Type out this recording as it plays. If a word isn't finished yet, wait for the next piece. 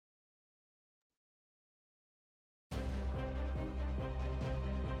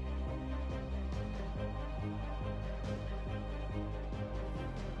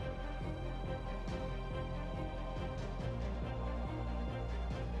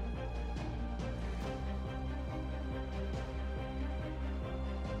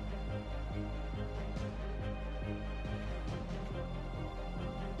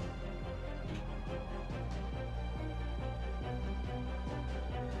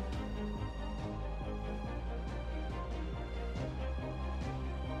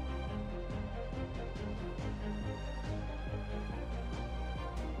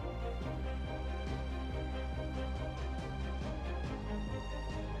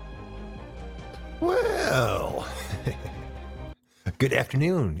Well, good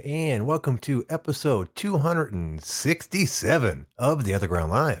afternoon, and welcome to episode 267 of the OtherGround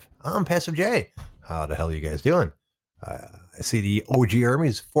Live. I'm Pastor Jay. How the hell are you guys doing? Uh, I see the OG Army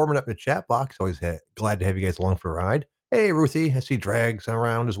is forming up in the chat box. Always glad to have you guys along for a ride. Hey, Ruthie, I see Drags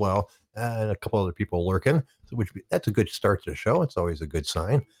around as well, and a couple other people lurking. That's a good start to the show. It's always a good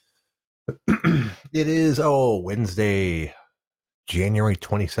sign. It is Wednesday, January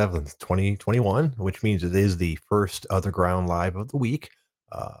 27th, 2021, which means it is the first OtherGround Live of the week,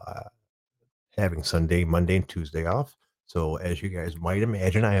 uh, having Sunday, Monday, and Tuesday off. So, as you guys might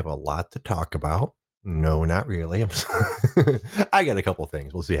imagine, I have a lot to talk about. No, not really. I got a couple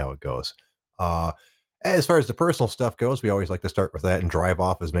things. We'll see how it goes. Uh, as far as the personal stuff goes, we always like to start with that and drive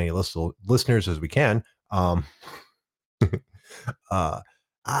off as many listeners as we can. Uh,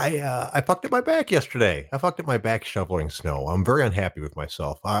 I fucked up my back yesterday. I fucked up my back shoveling snow. I'm very unhappy with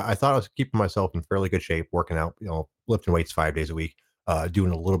myself. I thought I was keeping myself in fairly good shape, working out, lifting weights 5 days a week,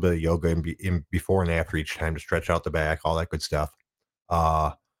 doing a little bit of yoga in before and after each time to stretch out the back, all that good stuff.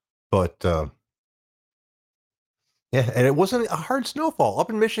 But yeah, and it wasn't a hard snowfall up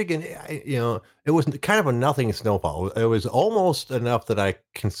in Michigan. It was kind of a nothing snowfall. It was almost enough that I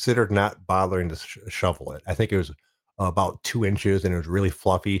considered not bothering to shovel it. I think it was about 2 inches, and it was really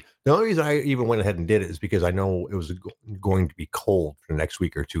fluffy. The only reason I even went ahead and did it is because I know it was going to be cold for the next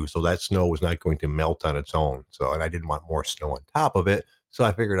week or two, so that snow was not going to melt on its own. So, and I didn't want more snow on top of it, so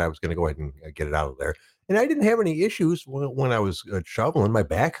I figured I was going to go ahead and get it out of there. And I didn't have any issues when I was shoveling. My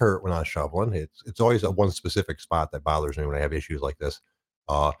back hurt when I was shoveling. It's always a one specific spot that bothers me when I have issues like this.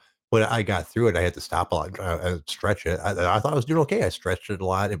 Uh, but I got through it. I had to stop a lot, stretch it. I thought I was doing okay. I stretched it a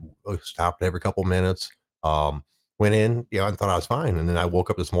lot. It stopped every couple minutes. Went in, and thought I was fine. And then I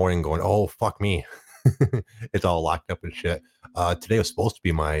woke up this morning going, "Oh fuck me." It's all locked up and shit. Today was supposed to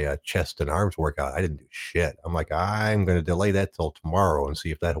be my chest and arms workout. I didn't do shit. I'm like, I'm going to delay that till tomorrow and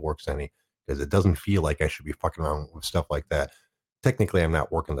see if that works any, because it doesn't feel like I should be fucking around with stuff like that. Technically, I'm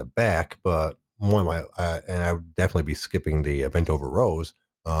not working the back, but one of my and I would definitely be skipping the bent over rows.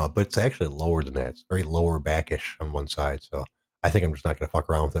 But it's actually lower than that. It's very lower backish on one side. So I think I'm just not going to fuck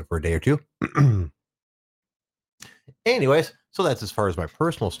around with it for a day or two. Anyways, so that's as far as my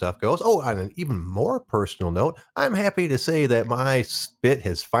personal stuff goes. Oh, on an even more personal note, I'm happy to say that my spit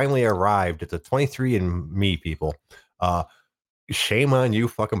has finally arrived at the 23andMe people. Uh, Shame on you,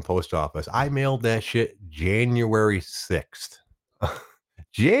 fucking post office. I mailed that shit January 6th.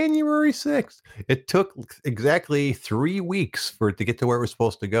 January 6th. It took exactly 3 weeks for it to get to where it was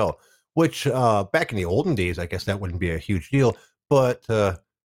supposed to go, which back in the olden days, I guess that wouldn't be a huge deal. But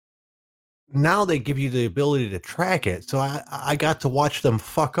now they give you the ability to track it. So I got to watch them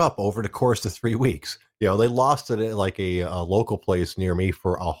fuck up over the course of 3 weeks. They lost it at like a local place near me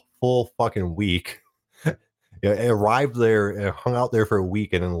for a full fucking week. It arrived there, hung out there for a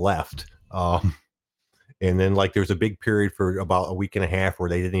week, and then left. And then like there was a big period for about a week and a half where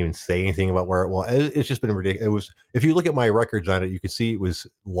they didn't even say anything about where it was. It's just been ridiculous. It was, if you look at my records on it, you can see it was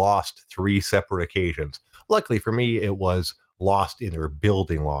lost 3 separate occasions. Luckily for me, it was lost in their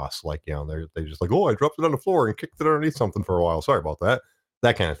building loss. Like, they're just like, oh, I dropped it on the floor and kicked it underneath something for a while. Sorry about that.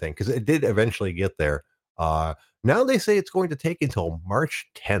 That kind of thing. Because it did eventually get there. Now they say it's going to take until March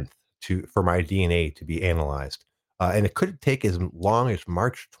 10th for my DNA to be analyzed. And it could take as long as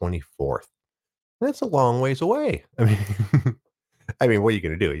March 24th. That's a long ways away. I mean, what are you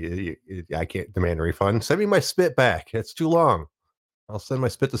going to do? I can't demand a refund. Send me my spit back. It's too long. I'll send my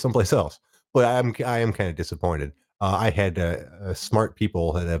spit to someplace else. But I am kind of disappointed. I had smart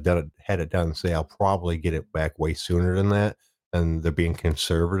people that have had it done say I'll probably get it back way sooner than that, and they're being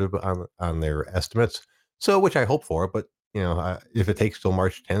conservative on their estimates. So, which I hope for. But if it takes till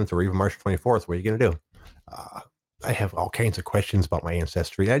March 10th or even March 24th, what are you going to do? I have all kinds of questions about my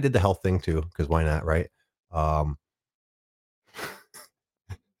ancestry. I did the health thing too, because why not, right? Um,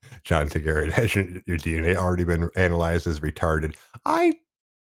 John Tagara, has your DNA already been analyzed as retarded? I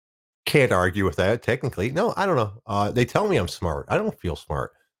can't argue with that. Technically, no, I don't know. They tell me I'm smart. I don't feel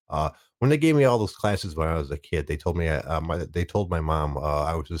smart. When they gave me all those classes when I was a kid, they told me they told my mom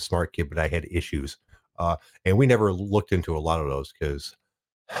I was a smart kid, but I had issues. And we never looked into a lot of those because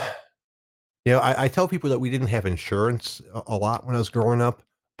I tell people that we didn't have insurance a lot when I was growing up,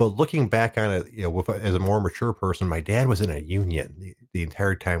 but looking back on it, as a more mature person, my dad was in a union the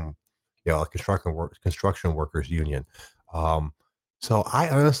entire time, a construction workers union. Um, so I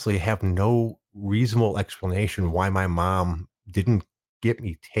honestly have no reasonable explanation why my mom didn't get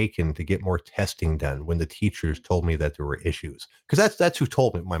me taken to get more testing done when the teachers told me that there were issues. Because that's who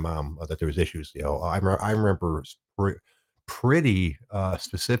told me, my mom, that there was issues. I remember pretty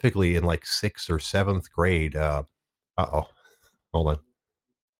specifically in like 6th or 7th grade. Uh-oh. Hold on.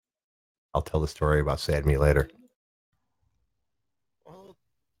 I'll tell the story about Sad Me later.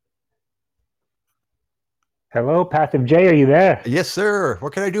 Hello, Passive J, are you there? Yes, sir.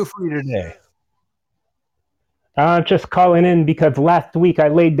 What can I do for you today? I'm just calling in because last week I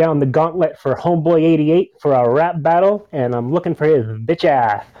laid down the gauntlet for Homeboy 88 for a rap battle, and I'm looking for his bitch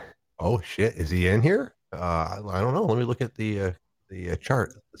ass. Oh shit, is he in here? I don't know. Let me look at the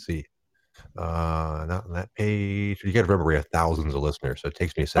chart. Let's see. Not on that page. You got to remember we have thousands of listeners, so it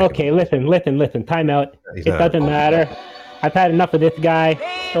takes me a second. Okay, listen. Time out. He's It doesn't matter. I've had enough of this guy,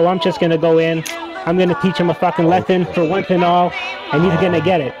 so I'm just gonna go in. I'm gonna teach him a fucking lesson for once and all, and he's gonna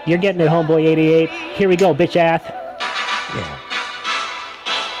get it. You're getting it, Homeboy 88. Here we go, bitch ass. Yeah.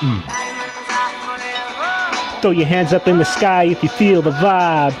 Throw your hands up in the sky if you feel the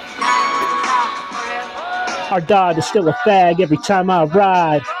vibe. Our dog is still a fag every time I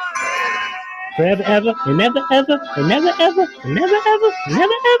ride. Forever, ever, and never, ever, and never, ever, and never, ever, and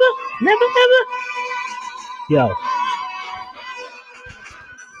never, ever, never, ever. Yo.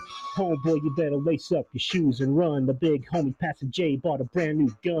 Homeboy, you better lace up your shoes and run. The big homie Pastor J bought a brand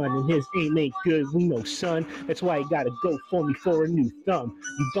new gun, and his aim ain't good, we know, son. That's why he gotta go for me for a new thumb.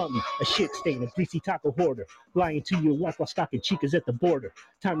 You bump me, a shit stain, a greasy taco hoarder. Lying to your wife while stocking chicas at the border.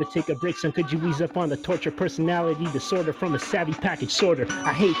 Time to take a break, son, could you ease up on the torture personality disorder from a savvy package sorter?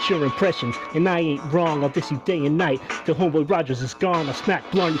 I hate your impressions, and I ain't wrong. I'll diss you day and night till Homeboy Rogers is gone. I'll smack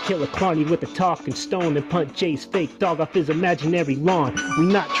Blarney, kill a Clarney with a talking stone, and punch Jay's fake dog off his imaginary lawn. We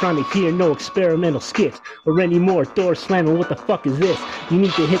not trying to hear no experimental skits or any more door slamming. What the fuck is this? You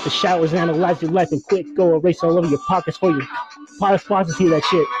need to hit the showers, analyze your life, and quick go erase all over your pockets for your sponsors hear that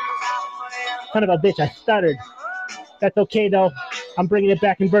shit. Son of a bitch, I stuttered. That's okay though. I'm bringing it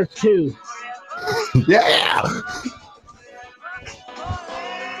back in verse 2. Yeah.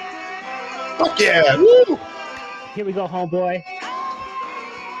 Fuck yeah. Woo. Here we go, homeboy.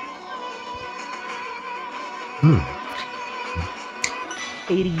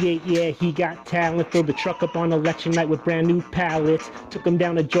 88, yeah, he got talent. Filled the truck up on election night with brand new pallets. Took him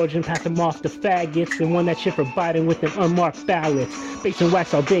down to Georgia and passed him off to faggots. And won that shit for Biden with an unmarked ballot. Base and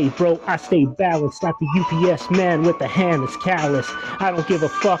wax all day, bro, I stay balanced. Not the UPS man with the hand that's callous. I don't give a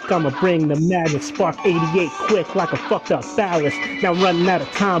fuck, I'ma bring the madness. Spark 88 quick like a fucked up ballast. Now I'm running out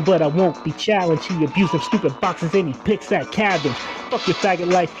of time, but I won't be challenged. He abused them stupid boxes and he picks that cabbage. Fuck your faggot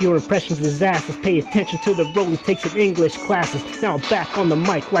life, your impressions disasters. Pay attention to the road and take some English classes. Now I'm back on the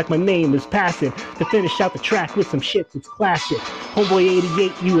mic like my name is passive. To finish out the track with some shit that's classic. Homeboy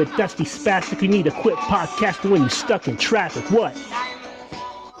 88, you a dusty spastic. You need to quit podcasting when you stuck in traffic. What?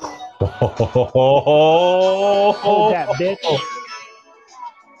 Hold that, bitch.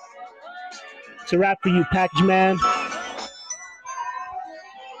 It's a wrap for you, package man.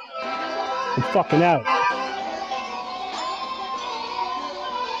 I'm fucking out.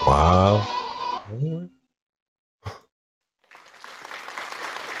 Wow.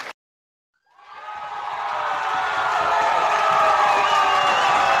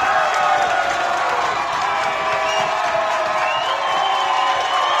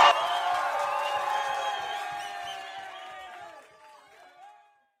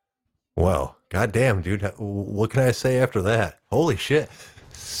 Well, goddamn, dude. What can I say after that? Holy shit.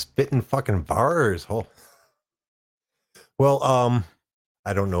 Spitting fucking bars. Oh. Well,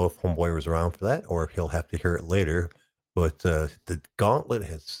 I don't know if Homeboy was around for that or if he'll have to hear it later, but the gauntlet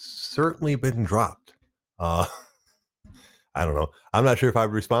has certainly been dropped. I don't know. I'm not sure if I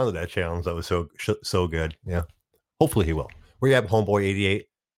would respond to that challenge. That was so good. Yeah. Hopefully he will. Where you have Homeboy 88?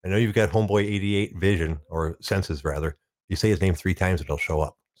 I know you've got Homeboy 88 vision or senses rather. You say his name 3 times, it'll show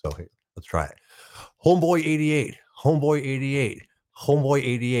up. So hey, let's try it. Homeboy 88. Homeboy 88. Homeboy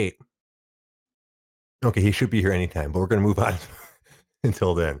 88. Okay, he should be here anytime, but we're going to move on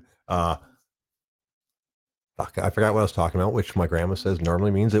until then. Fuck, I forgot what I was talking about, which my grandma says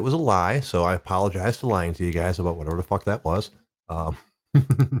normally means it was a lie. So I apologize for lying to you guys about whatever the fuck that was.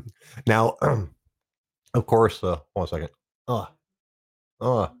 Now, of course, hold on a second.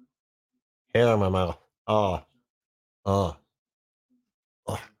 Hair on my mouth.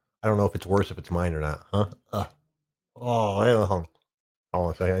 I don't know if it's worse if it's mine or not, huh? Hold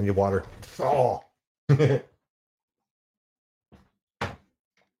on a second. I need water. Oh.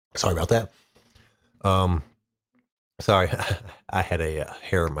 Sorry about that. Sorry, I had a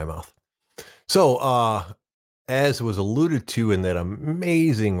hair in my mouth. So, as was alluded to in that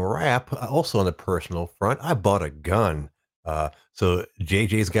amazing rap, also on the personal front, I bought a gun. So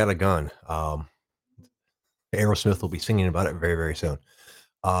JJ's got a gun. Aerosmith will be singing about it very, very soon.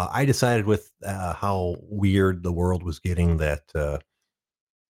 I decided with how weird the world was getting that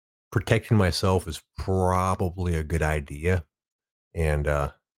protecting myself is probably a good idea. And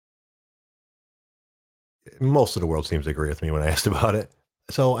most of the world seems to agree with me when I asked about it.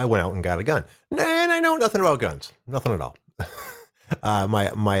 So I went out and got a gun. And I know nothing about guns, nothing at all. My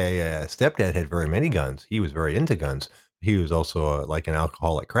stepdad had very many guns. He was very into guns. He was also like an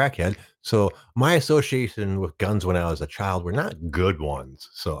alcoholic crackhead. So my association with guns when I was a child were not good ones.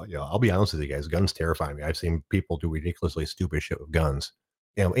 So I'll be honest with you guys, guns terrify me. I've seen people do ridiculously stupid shit with guns.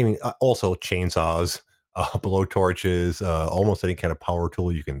 I mean, also chainsaws, blow torches, almost any kind of power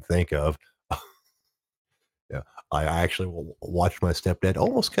tool you can think of. Yeah, I actually watched my stepdad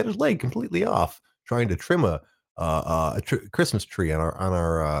almost cut his leg completely off trying to trim a Christmas tree on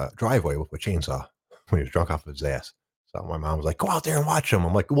our driveway with a chainsaw when he was drunk off his ass. So my mom was like, "Go out there and watch him."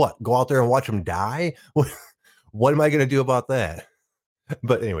 I'm like, "What? Go out there and watch him die? What am I going to do about that?"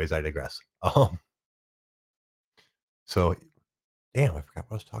 But anyways, I digress. So damn, I forgot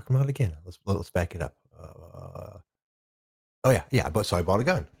what I was talking about again. Let's back it up. Oh yeah, yeah. But so I bought a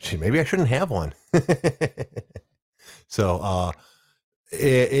gun. Gee, maybe I shouldn't have one. So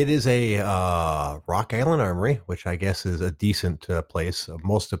it is a Rock Island Armory, which I guess is a decent place.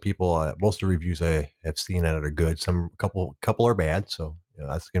 Most of people, most of the reviews I have seen at it are good. Some couple are bad. So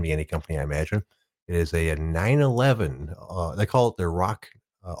that's going to be any company, I imagine. It is a 911. They call it the Rock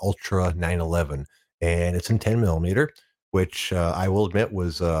Ultra 911, and it's in 10 millimeter, which I will admit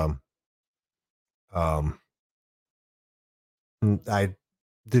was um, I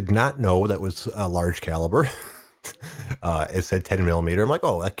did not know that was a large caliber. It said 10 millimeter. I'm like,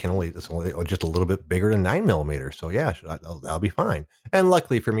 oh, it's only just a little bit bigger than 9 millimeter. So yeah, that'll be fine. And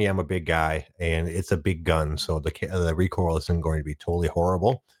luckily for me, I'm a big guy and it's a big gun. So the recoil isn't going to be totally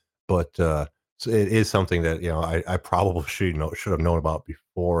horrible, but so it is something that, I probably should have known about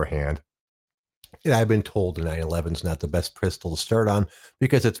beforehand. Yeah, I've been told the 911 is not the best pistol to start on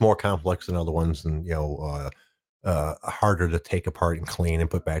because it's more complex than other ones and, harder to take apart and clean and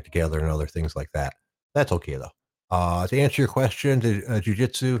put back together and other things like that. That's okay though. To answer your question, did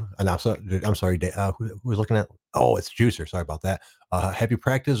jujitsu? No, I'm sorry. Who was looking at? Oh, it's Juicer. Sorry about that. Have you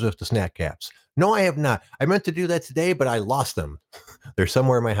practiced with the snack caps? No, I have not. I meant to do that today, but I lost them. They're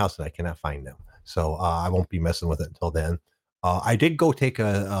somewhere in my house and I cannot find them. So I won't be messing with it until then. I did go take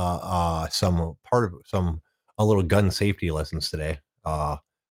a little gun safety lessons today.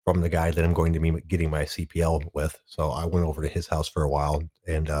 From the guy that I'm going to be getting my CPL with. So I went over to his house for a while,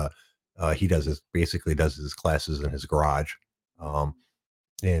 and he basically does his classes in his garage. Um,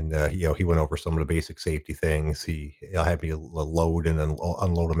 and he went over some of the basic safety things. He'll have me load and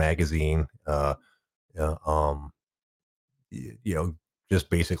unload a magazine. Uh, um, you know, just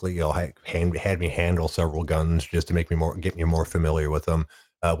basically, had me handle several guns just to get me more familiar with them.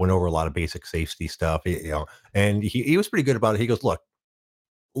 Went over a lot of basic safety stuff, and he was pretty good about it. He goes, look,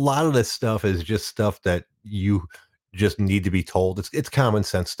 a lot of this stuff is just stuff that you just need to be told. It's common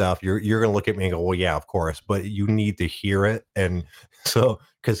sense stuff. You're gonna look at me and go, well, yeah, of course, but you need to hear it. And so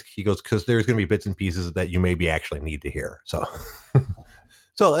because there's gonna be bits and pieces that you maybe actually need to hear. So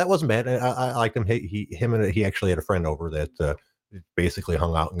so that wasn't bad. I liked him. He actually had a friend over that basically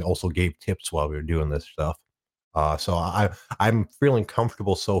hung out and also gave tips while we were doing this stuff. So I'm feeling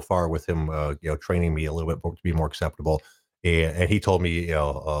comfortable so far with him, training me a little bit more to be more acceptable. And he told me,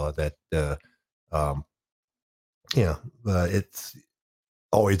 that um, it's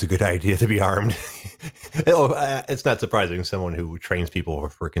always a good idea to be armed. It's not surprising. Someone who trains people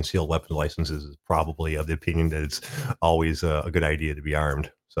for concealed weapon licenses is probably of the opinion that it's always a good idea to be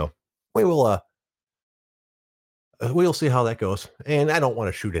armed. So we will we'll see how that goes. And I don't want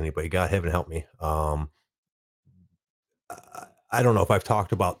to shoot anybody. God heaven help me. I don't know if I've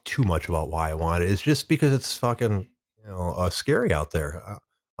talked about too much about why I want it. It's just because it's fucking, scary out there.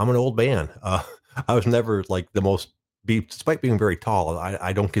 I'm an old man. I was never like despite being very tall,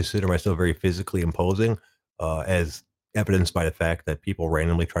 I don't consider myself very physically imposing, as evidenced by the fact that people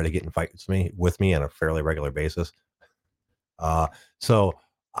randomly try to get in fights with me on a fairly regular basis. Uh, so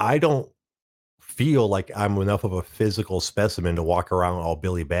I don't feel like I'm enough of a physical specimen to walk around all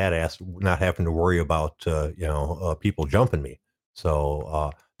Billy Badass, not having to worry about people jumping me.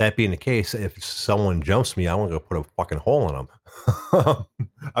 So that being the case, if someone jumps me, I want to put a fucking hole in them.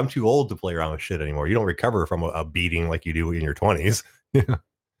 I'm too old to play around with shit anymore. You don't recover from a beating like you do in your 20s.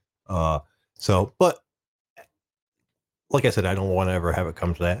 uh, but like I said, I don't want to ever have it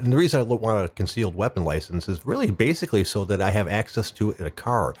come to that. And the reason I want a concealed weapon license is really basically so that I have access to it in a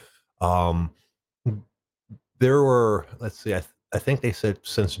car. Um, there were, let's see, I think they said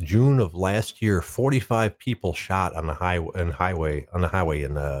since June of last year, 45 people shot on the highway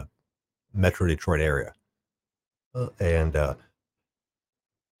in the Metro Detroit area, and at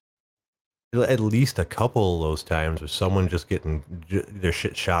least a couple of those times was someone just getting their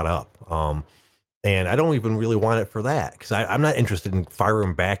shit shot up. And I don't even really want it for that because I'm not interested in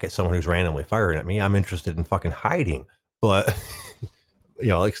firing back at someone who's randomly firing at me. I'm interested in fucking hiding. But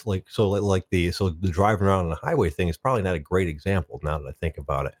the driving around on the highway thing is probably not a great example now that I think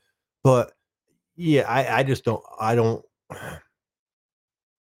about it. But yeah, I just I don't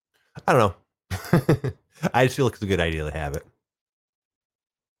know. I just feel like it's a good idea to have it.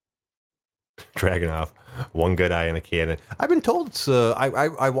 Dragging off one good eye in a cannon. I've been told it's.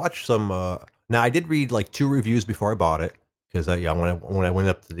 I watched some. Now I did read like 2 reviews before I bought it because when I went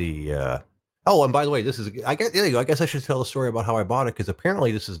up to the. Oh, and by the way, this is I guess there you go. I guess I should tell a story about how I bought it because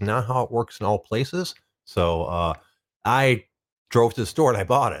apparently this is not how it works in all places. So I drove to the store and I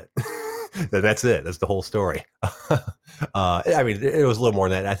bought it. That's it. That's the whole story. I mean, it was a little more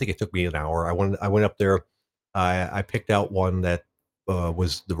than that. I think it took me an hour. I went up there. I picked out one that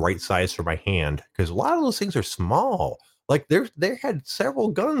was the right size for my hand because a lot of those things are small. Like they had several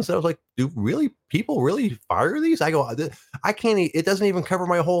guns. I was like, do really people really fire these? I go, I can't. It doesn't even cover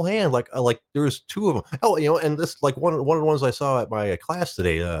my whole hand. Like there's 2 of them. Oh, and this like one of the ones I saw at my class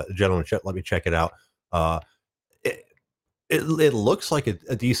today. Gentleman, let me check it out. Uh, it, it looks like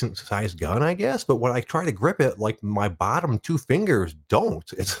a decent sized gun, I guess. But when I try to grip it, like my bottom 2 fingers don't.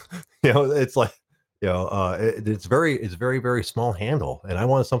 It's it's like it's very very small handle, and I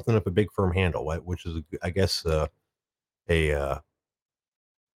wanted something with a big firm handle, which is I guess a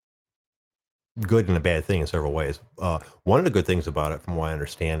good and a bad thing in several ways. One of the good things about it, from what I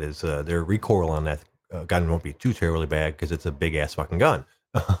understand, is their recoil on that gun won't be too terribly bad because it's a big ass fucking gun.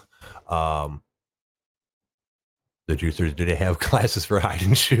 um, the juicers, do they have classes for hide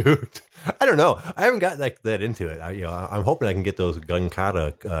and shoot? I don't know. I haven't got like that into it. I'm hoping I can get those gun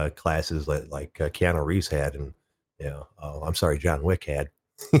kata classes like Keanu Reeves had, and I'm sorry, John Wick had.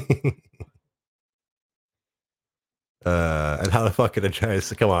 And how the fuck could I try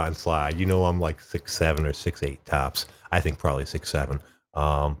to come on, Sly? You know I'm like 6'7" or 6'8" tops. I think probably 6'7".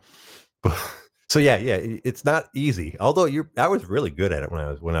 Um, but, so yeah, it's not easy. Although I was really good at it when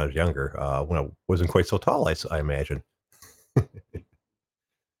I was younger. When I wasn't quite so tall, I imagine.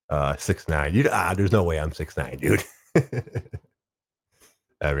 6'9". There's no way I'm 6'9", dude.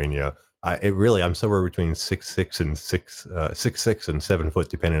 I mean, I'm somewhere between 6'6" and 7 foot,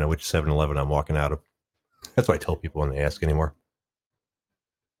 depending on which 7-Eleven I'm walking out of. That's what I tell people when they ask anymore.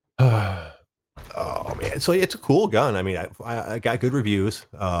 Oh man, so it's a cool gun. I mean, I got good reviews.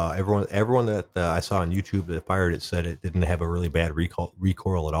 Everyone that I saw on YouTube that fired it said it didn't have a really bad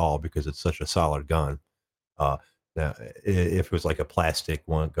recoil at all because it's such a solid gun. Uh, Now, if it was like a plastic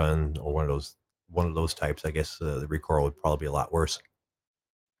one gun or one of those types, I guess the recoil would probably be a lot worse.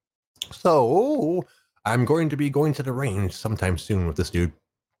 So I'm going to be going to the range sometime soon with this dude.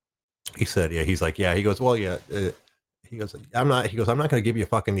 He said, yeah, he's like, yeah, he goes, well, yeah, he goes, I'm not going to give you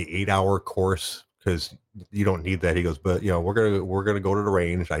fucking the 8-hour course because you don't need that. He goes, but we're gonna go to the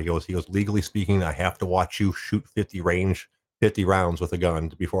range. He goes, legally speaking, I have to watch you shoot 50 rounds with a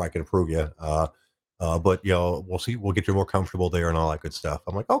gun before I can approve you. But we'll see. We'll get you more comfortable there and all that good stuff.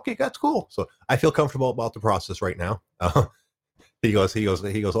 I'm like, okay, that's cool. So I feel comfortable about the process right now. He goes.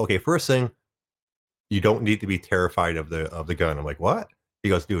 Okay, first thing, you don't need to be terrified of the gun. I'm like, what? He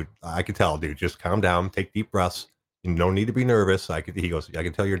goes, dude, I can tell, dude. Just calm down, take deep breaths. You don't need to be nervous. He goes, I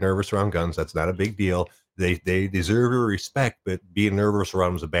can tell you're nervous around guns. That's not a big deal. They deserve your respect, but being nervous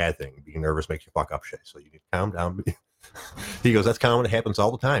around them is a bad thing. Being nervous makes you fuck up shit. So you need to calm down. He goes, that's common. It happens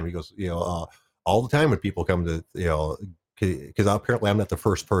all the time. He goes, all the time when people come to, because apparently I'm not the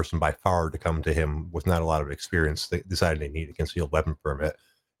first person by far to come to him with not a lot of experience, deciding they need a concealed weapon permit.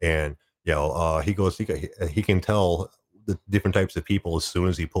 And, he goes, he can tell the different types of people as soon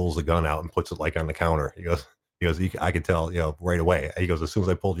as he pulls the gun out and puts it like on the counter. I could tell, right away. He goes, as soon as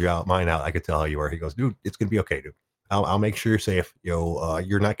I pulled mine out, I could tell how you are. He goes, dude, it's going to be okay, dude. I'll make sure you're safe.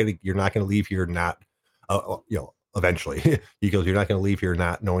 You're not going to leave here not, eventually. He goes, you're not going to leave here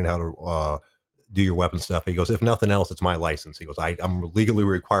not knowing how to do your weapon stuff. He goes, if nothing else, it's my license. He goes, I'm legally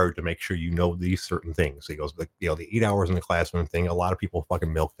required to make sure you know these certain things. He goes, the 8 hours in the classroom thing, a lot of people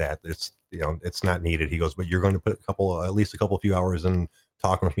fucking milk that. It's not needed. He goes, but you're going to put at least a few hours in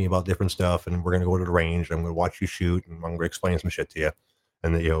talking with me about different stuff, and we're going to go to the range. I'm going to watch you shoot, and I'm going to explain some shit to you,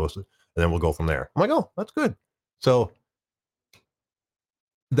 and then and then we'll go from there. I'm like, oh, that's good. So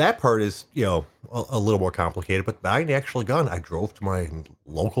that part is, a little more complicated, but buying the actual gun, I drove to my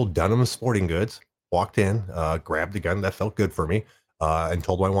local Dunham Sporting Goods. walked in, grabbed the gun that felt good for me, and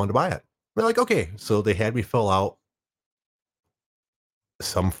told them I wanted to buy it. They're like, okay. So they had me fill out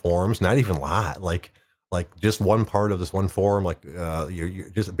some forms, not even a lot, like just one part of this one form, like you're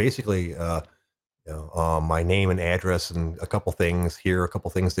just basically my name and address and a couple things here, a couple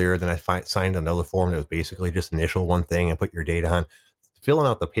things there. Then signed another form that was basically just initial one thing and put your date on. Filling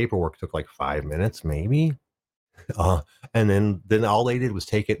out the paperwork took like 5 minutes, maybe. Uh, and then all they did was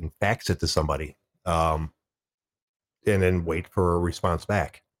take it and fax it to somebody, um, and then wait for a response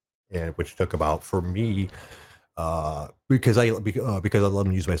back, and which took about for me because I let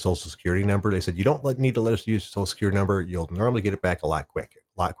them use my social security number. They said you don't need to let us use social security number. You'll normally get it back a lot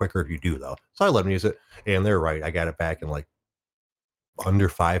quicker if you do though. So I let them use it, and they're right. I got it back in like under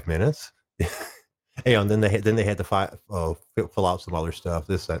 5 minutes. And then they had to fill out some other stuff,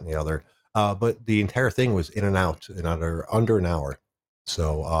 this, that, and the other. But the entire thing was in and out in under an hour.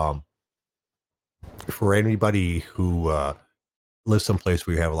 So for anybody who lives someplace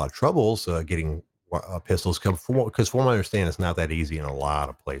where you have a lot of troubles getting pistols, because from what I understand, it's not that easy in a lot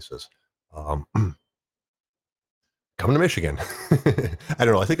of places. Um, come to Michigan. I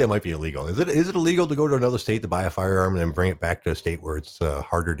don't know. I think that might be illegal. Is it illegal to go to another state to buy a firearm and then bring it back to a state where it's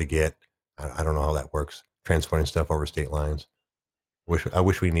harder to get? I don't know how that works. Transporting stuff over state lines. I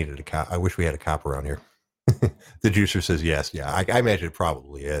wish we needed a cop. I wish we had a cop around here. The juicer says yes. Yeah, I imagine it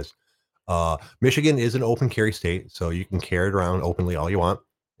probably is. Michigan is an open carry state, so you can carry it around openly all you want.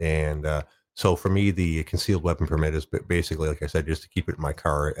 And so for me, the concealed weapon permit is basically, like I said, just to keep it in my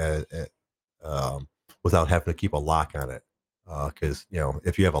car without having to keep a lock on it. Because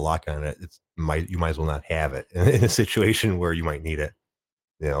if you have a lock on it, you might as well not have it in a situation where you might need it.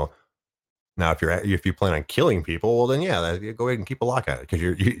 You know, now if you plan on killing people, well then yeah, go ahead and keep a lock on it because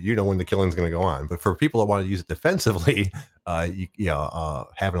you know when the killing's going to go on. But for people that want to use it defensively, having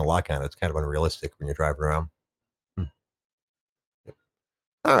a lock on it's kind of unrealistic when you're driving around. Hmm.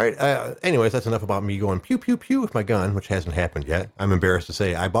 All right. Anyways, that's enough about me going pew pew pew with my gun, which hasn't happened yet. I'm embarrassed to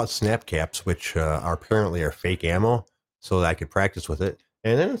say I bought snap caps, which are apparently are fake ammo, so that I could practice with it.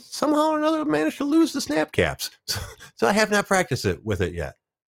 And then somehow or another managed to lose the snap caps, so I have not practiced it with it yet.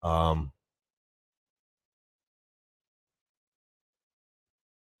 Um,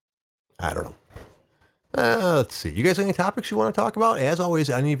 I don't know. Let's see. You guys have any topics you want to talk about? As always,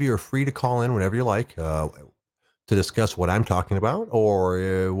 any of you are free to call in whenever you like to discuss what I'm talking about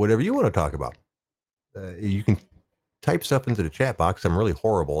or whatever you want to talk about. You can type stuff into the chat box. I'm really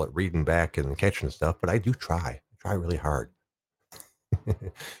horrible at reading back and catching stuff, but I do try. I try really hard.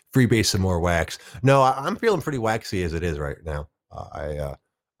 Freebase some more wax. No, I'm feeling pretty waxy as it is right now.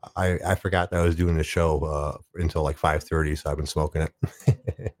 I forgot that I was doing the show until like 5:30, so I've been smoking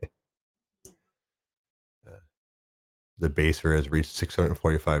it. The baser has reached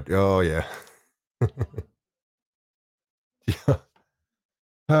 645. Oh yeah. Yeah.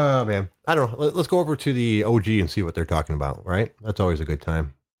 Oh man, I don't know. Let's go over to the OG and see what they're talking about. Right? That's always a good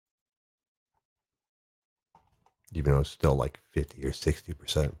time, even though it's still like 50 or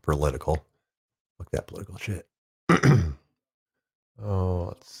 60% political. Look that political shit. Oh,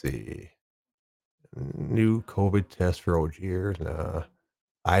 let's see. New COVID test for OGers.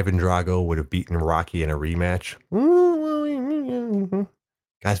 Ivan Drago would have beaten Rocky in a rematch.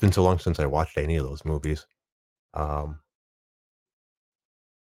 Guys, been so long since I watched any of those movies. Um,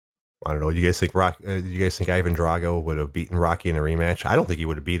 I don't know. Do you guys think do you guys think Ivan Drago would have beaten Rocky in a rematch? I don't think he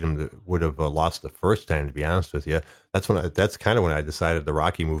would have beat him. Would have lost the first time. To be honest with you, that's kind of when I decided the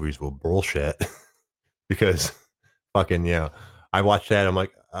Rocky movies were bullshit because fucking yeah. I watched that. I'm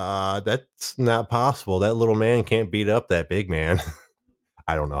like, that's not possible. That little man can't beat up that big man.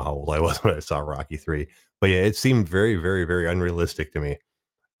 I don't know how old I was when I saw Rocky 3, but yeah, it seemed very, very, very unrealistic to me.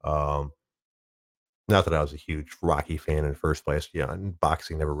 Um, Not that I was a huge Rocky fan in the first place. Yeah, and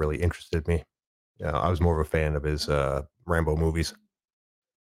boxing never really interested me. Yeah, I was more of a fan of his Rambo movies.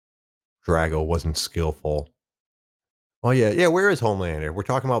 Drago wasn't skillful. Oh yeah, yeah. Where is Homelander? We're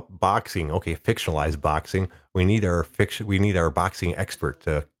talking about boxing. Okay, fictionalized boxing. We need our fiction. We need our boxing expert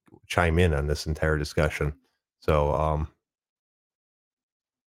to chime in on this entire discussion. So,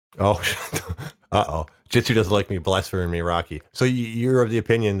 oh, uh-oh. Jitsu doesn't like me blaspheming me, Rocky. So you're of the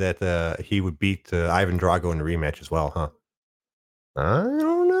opinion that he would beat Ivan Drago in the rematch as well, huh? I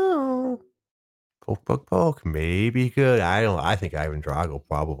don't know. Poke, poke, poke. Maybe he could. I don't. I think Ivan Drago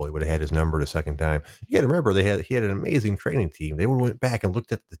probably would have had his number the second time. You got to remember he had an amazing training team. They would have went back and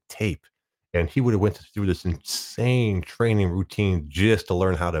looked at the tape, and he would have went through this insane training routine just to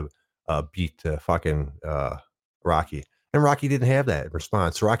learn how to beat fucking Rocky. And Rocky didn't have that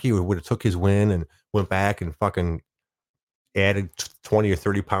response. Rocky would have took his win and went back and fucking added 20 or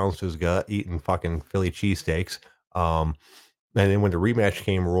 30 pounds to his gut, eating fucking Philly cheesesteaks. Um, and then when the rematch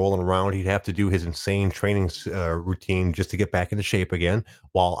came rolling around, he'd have to do his insane training routine just to get back into shape again.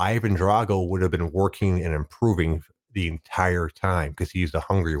 While Ivan Drago would have been working and improving the entire time because he's the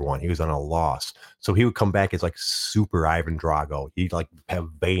hungry one. He was on a loss. So he would come back as like super Ivan Drago. He'd like have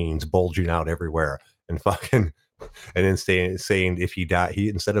veins bulging out everywhere and fucking, and then saying if he die, he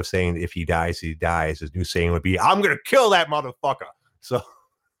instead of saying if he dies, his new saying would be, I'm going to kill that motherfucker. So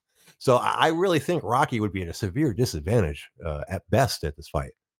so I really think Rocky would be at a severe disadvantage at best at this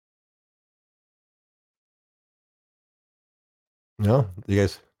fight. No, you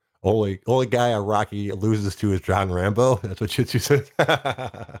guys only guy Rocky loses to is John Rambo. That's what you said.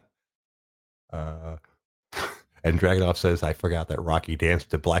 uh, and Dragunov says, "I forgot that Rocky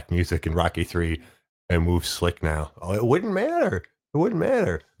danced to black music in Rocky 3 and moves slick now." Oh, it wouldn't matter. It wouldn't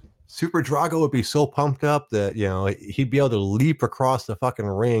matter. Super Drago would be so pumped up that he'd be able to leap across the fucking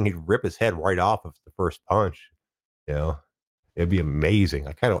ring. He'd rip his head right off of the first punch. You know, It'd be amazing.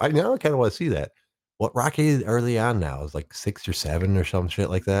 I now kind of want to see that. What Rocky early on now is like 6 or 7 or some shit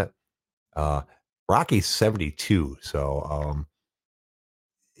like that. Uh, Rocky's 72, so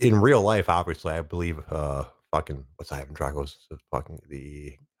in real life, obviously, I believe fucking what's Ivan Drago's fucking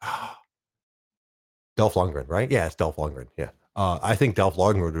the Dolph Lundgren, right? Yeah, it's Dolph Lundgren. Yeah. I think Dolph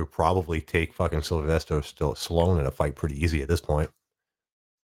Lundgren would probably take fucking Sylvester Stallone in a fight pretty easy at this point.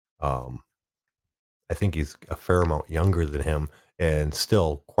 Um, I think he's a fair amount younger than him and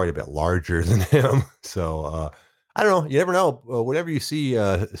still quite a bit larger than him. So I don't know. You never know. Whenever you see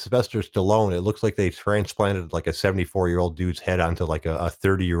Sylvester Stallone, it looks like they transplanted like a 74-year-old dude's head onto like a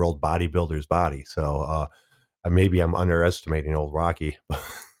 30-year-old bodybuilder's body. So maybe I'm underestimating old Rocky.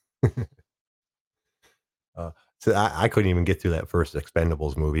 uh, so I couldn't even get through that first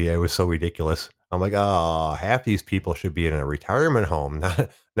Expendables movie. It was so ridiculous. I'm like, oh, half these people should be in a retirement home,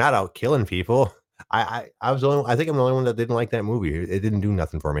 not out killing people. I was the only. I think I'm the only one that didn't like that movie. It didn't do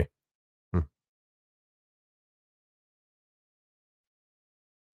nothing for me. Hmm.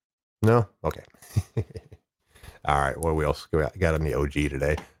 No, okay. All right. What we else got on the OG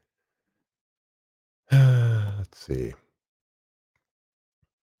today? Let's see.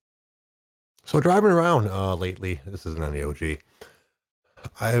 So driving around lately, this isn't on the OG.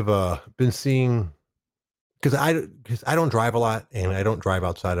 I've been seeing because I don't drive a lot and I don't drive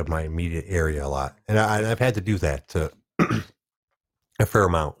outside of my immediate area a lot, and I've had to do that to a fair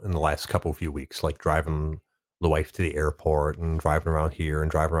amount in the last few weeks, like driving the wife to the airport and driving around here and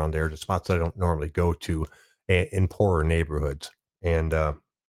driving around there to spots that I don't normally go to in poorer neighborhoods. And I'm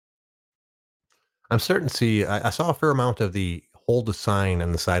starting to see, I saw a fair amount of the hold a sign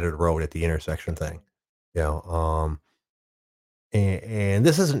on the side of the road at the intersection thing. You know, and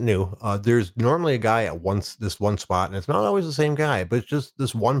this isn't new. There's normally a guy at this one spot, and it's not always the same guy, but it's just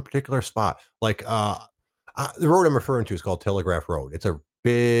this one particular spot. Like the road I'm referring to is called Telegraph Road. It's a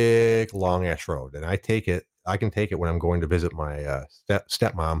big, long ass road, and I can take it when I'm going to visit my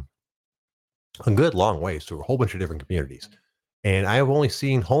stepmom a good long ways through a whole bunch of different communities. And I have only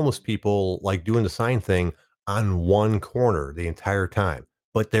seen homeless people like doing the sign thing on one corner the entire time,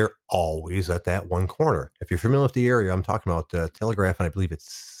 but they're always at that one corner. If you're familiar with the area, I'm talking about Telegraph, and I believe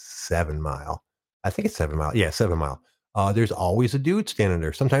it's 7 Mile. I think it's 7 Mile. Yeah, 7 Mile. There's always a dude standing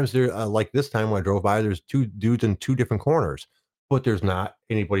there. Sometimes there, like this time when I drove by, there's two dudes in two different corners, but there's not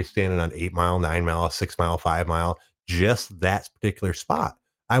anybody standing on 8 Mile, 9 Mile, 6 Mile, 5 Mile. Just that particular spot.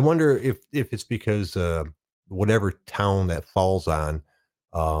 I wonder if it's because whatever town that falls on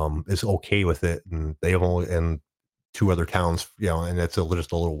is okay with it, and they have only and two other towns, and it's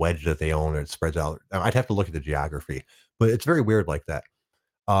just a little wedge that they own, and it spreads out. I'd have to look at the geography, but it's very weird like that.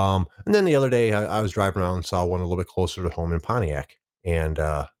 And then the other day, I was driving around and saw one a little bit closer to home in Pontiac, and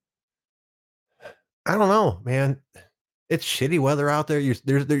I don't know, man. It's shitty weather out there.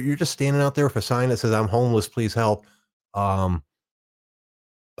 You're just standing out there with a sign that says "I'm homeless, please help." Um,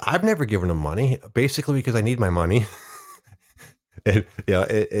 I've never given them money, basically because I need my money. And,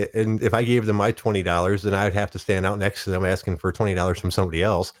 and if I gave them my $20, then I'd have to stand out next to them asking for $20 from somebody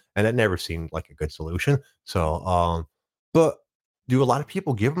else, and that never seemed like a good solution. So, but do a lot of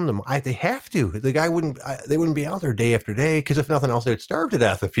people give them the they have to. The guy wouldn't they wouldn't be out there day after day because if nothing else, they'd starve to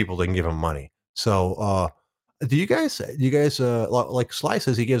death if people didn't give them money. So, like Sly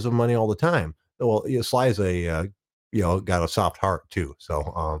says he gives them money all the time. Well, Sly's got a soft heart too.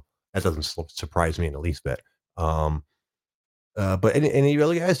 So, that doesn't surprise me in the least bit. But any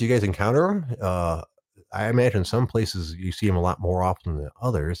other guys? Do you guys encounter them? I imagine some places you see them a lot more often than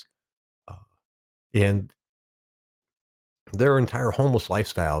others, uh, and their entire homeless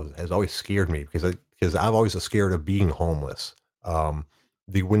lifestyle has always scared me because because I'm always scared of being homeless. Um,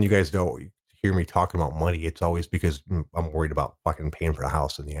 when you guys don't hear me talking about money, it's always because I'm worried about fucking paying for a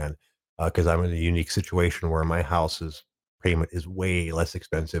house in the end. Because I'm in a unique situation where my house's payment is way less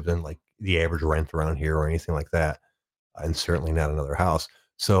expensive than like the average rent around here or anything like that, and certainly not another house.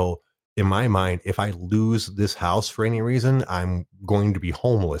 So in my mind, if I lose this house for any reason, I'm going to be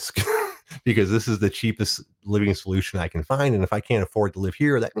homeless because this is the cheapest living solution I can find. And if I can't afford to live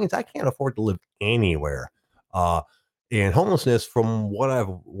here, that means I can't afford to live anywhere. Uh, and homelessness, from what I've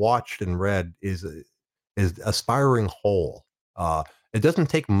watched and read, is a spiraling hole. It doesn't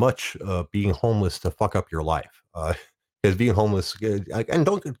take much being homeless to fuck up your life. Because being homeless, and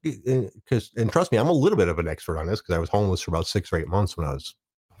don't, because, and trust me, I'm a little bit of an expert on this because I was homeless for about 6 or 8 months when I was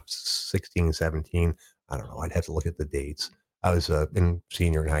 16, 17. I don't know. I'd have to look at the dates. I was in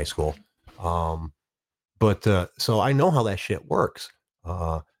senior in high school. Um, but so I know how that shit works.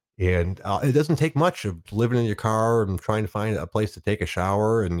 Uh, and it doesn't take much of living in your car and trying to find a place to take a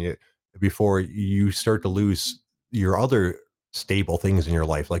shower before you start to lose your other stable things in your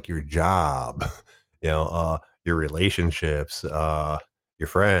life, like your job, you know, your relationships, your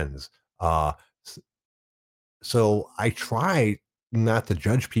friends. Uh, s- so I try not to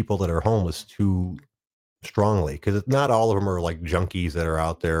judge people that are homeless too strongly, because not all of them are like junkies that are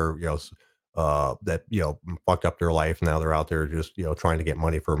out there, that fucked up their life. Now they're out there just trying to get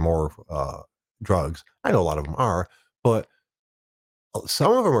money for more drugs. I know a lot of them are, but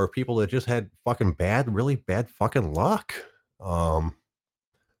some of them are people that just had fucking bad, really bad fucking luck. Um,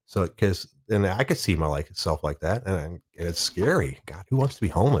 so because and I could see my like self like that, and it's scary. God, who wants to be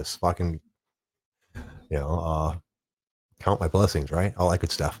homeless? Fucking, you know, uh, count my blessings, right? All that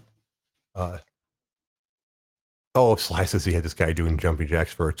good stuff. Uh, Oh, Sly says he had this guy doing jumping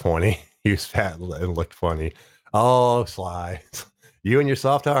jacks for a 20. He was fat and looked funny. Oh, Sly, you and your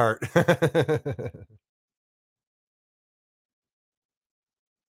soft heart.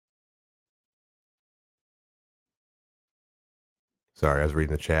 Sorry, I was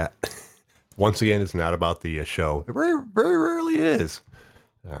reading the chat. Once again, it's not about the show. It very, very rarely is.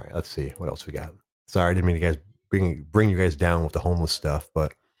 All right, let's see what else we got. Sorry, I didn't mean to guys bring you guys down with the homeless stuff,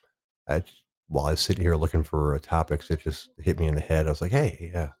 but I, while I was sitting here looking for topics, it just hit me in the head. I was like,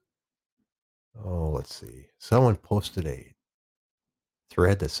 hey, yeah. Oh, let's see. Someone posted a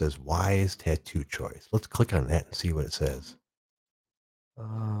thread that says wise tattoo choice. Let's click on that and see what it says.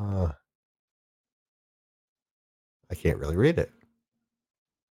 Uh, I can't really read it.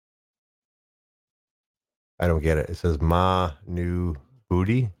 I don't get it. It says Ma New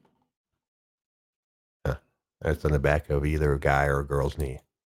Booty. Huh. That's on the back of either a guy or a girl's knee,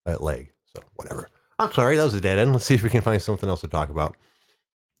 leg. So whatever. I'm sorry, that was a dead end. Let's see if we can find something else to talk about.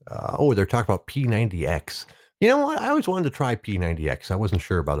 They're talking about P90X. You know what? I always wanted to try P90X. I wasn't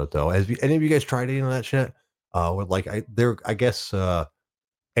sure about it though. Any of you guys tried any of that shit? With like I guess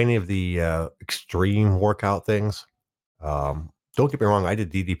any of the extreme workout things. Don't get me wrong, I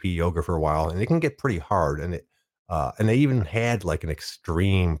did DDP yoga for a while, and it can get pretty hard. And they even had like an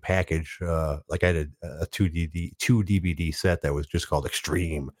extreme package. Like I did a two DVD set that was just called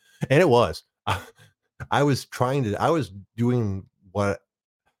Extreme, and it was. I was doing what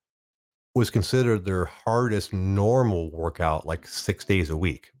was considered their hardest normal workout, like 6 days a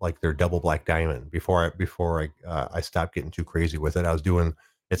week, like their double black diamond. Before I stopped getting too crazy with it, I was doing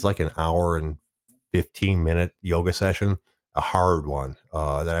it's like an hour and 15-minute yoga session, a hard one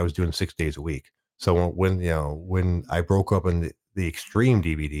that I was doing 6 days a week. So when I broke up in the extreme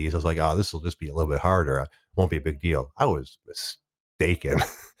DVDs, I was like, oh, this will just be a little bit harder. It won't be a big deal. I was mistaken.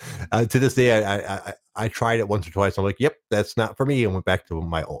 To this day, I tried it once or twice. I'm like, yep, that's not for me, and went back to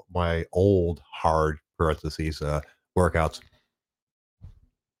my old hard parentheses workouts.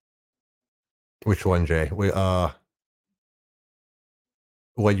 Which one, Jay? What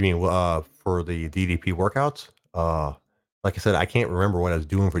do you mean, for the DDP workouts? Like I said, I can't remember what I was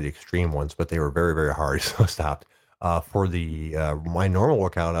doing for the extreme ones, but they were very, very hard, so I stopped. For the my normal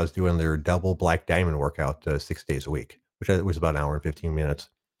workout, I was doing their double black diamond workout 6 days a week, which was about an hour and 15 minutes,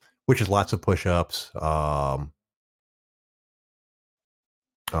 which is lots of push-ups. Oh,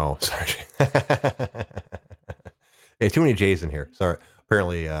 sorry. Hey, too many J's in here. Sorry.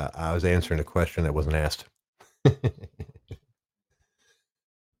 Apparently, I was answering a question that wasn't asked.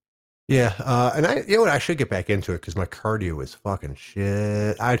 Yeah, and you know what? I should get back into it because my cardio is fucking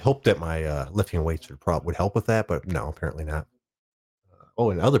shit. I'd hope that my lifting weights would help with that, but no, apparently not. Oh,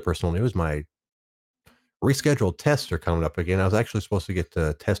 and other personal news, my rescheduled tests are coming up again. I was actually supposed to get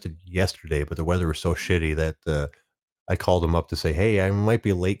tested yesterday, but the weather was so shitty that I called them up to say, hey, I might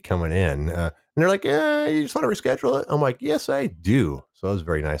be late coming in. And they're like, yeah, you just want to reschedule it? I'm like, yes, I do. So it was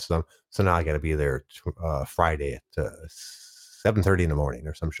very nice of them. So now I got to be there Friday at 7:30 in the morning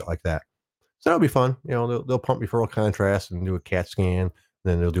or some shit like that. So that'll be fun. They'll pump me for a contrast and do a CAT scan.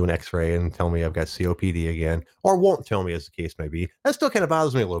 Then they'll do an X-ray and tell me I've got COPD again, or won't tell me, as the case may be. That still kind of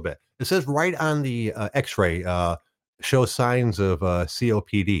bothers me a little bit. It says right on the X-ray, shows signs of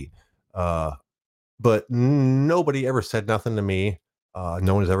COPD, but nobody ever said nothing to me.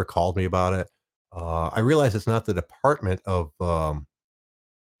 No one has ever called me about it. I realize it's not the department of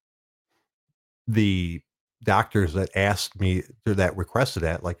the doctors that asked me, or that requested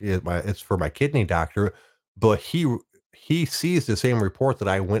that, like it's for my kidney doctor, but he sees the same report that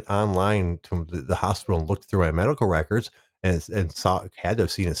I went online to the hospital and looked through my medical records and saw, had to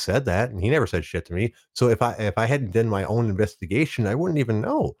have seen it said that, and he never said shit to me. So if I hadn't done my own investigation, I wouldn't even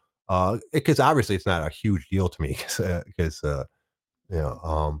know. Because obviously it's not a huge deal to me because you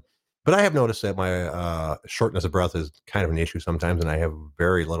know, but I have noticed that my shortness of breath is kind of an issue sometimes, and I have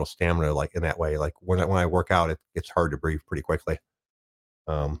very little stamina, like in that way. Like when I work out, it's hard to breathe pretty quickly.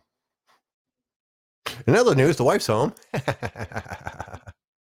 Um, in other news, the wife's home.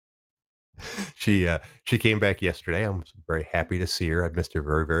 She came back yesterday. I'm very happy to see her. I've missed her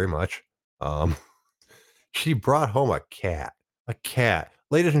very, very much. Um, she brought home a cat. A cat,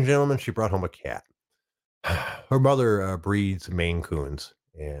 ladies and gentlemen. She brought home a cat. Her mother breeds Maine Coons,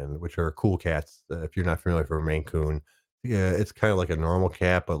 and which are cool cats. If you're not familiar with a Maine Coon, yeah, it's kind of like a normal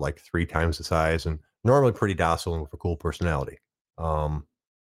cat, but like 3 times the size, and normally pretty docile and with a cool personality. Um,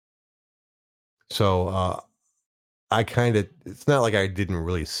 so I kind of, it's not like I didn't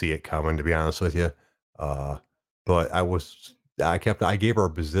really see it coming, to be honest with you. Uh, but I gave her a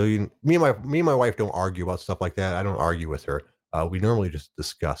bazillion. Me and my wife don't argue about stuff like that. I don't argue with her. We normally just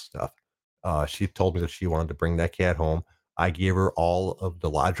discuss stuff. She told me that she wanted to bring that cat home. I gave her all of the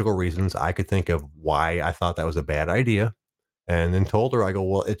logical reasons I could think of why I thought that was a bad idea, and then told her, I go,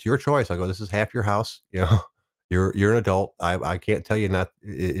 well, it's your choice. I go, this is half your house. You're an adult. I can't tell you not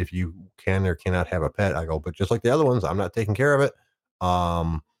if you can or cannot have a pet. I go, but just like the other ones, I'm not taking care of it.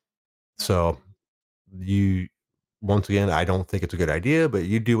 Um, so you once again, I don't think it's a good idea, but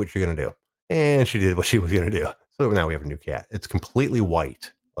you do what you're gonna do. And she did what she was gonna do. So now we have a new cat. It's completely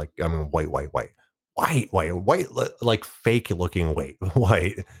white. Like, I mean, white, white, white. White, like fake looking white,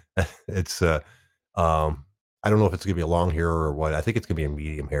 white. It's um, I don't know if it's gonna be a long hair or what. I think it's gonna be a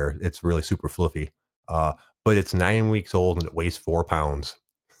medium hair. It's really super fluffy. Uh, but it's 9 weeks old and it weighs 4 pounds.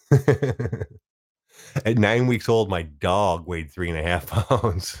 At 9 weeks old, my dog weighed 3.5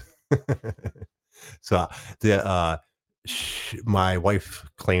 pounds. So the my wife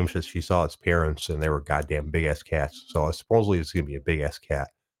claims that she saw its parents and they were goddamn big ass cats. So supposedly it's gonna be a big ass cat.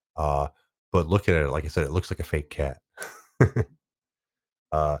 Uh, but looking at it, like I said, it looks like a fake cat.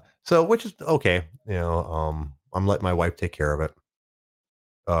 So which is okay. I'm letting my wife take care of it.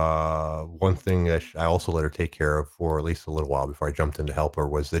 One thing that I also let her take care of for at least a little while before I jumped in to help her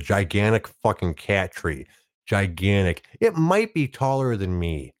was the gigantic fucking cat tree. Gigantic. It might be taller than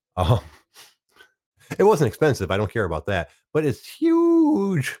me. It wasn't expensive. I don't care about that, but it's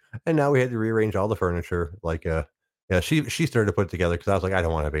huge. And now we had to rearrange all the furniture. Like, yeah, she started to put it together because I was like, I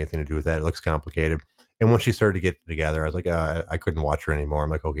don't want to have anything to do with that. It looks complicated. And when she started to get it together, I was like, I couldn't watch her anymore. I'm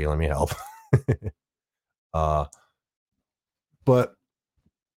like, okay, let me help. uh, but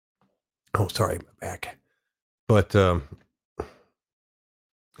oh, sorry, my back. But I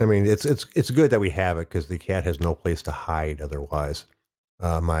mean, it's good that we have it because the cat has no place to hide otherwise.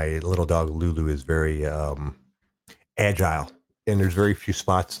 My little dog Lulu is very agile, and there's very few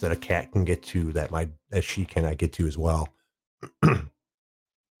spots that a cat can get to that she cannot get to as well.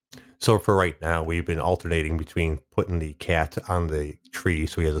 So for right now, we've been alternating between putting the cat on the tree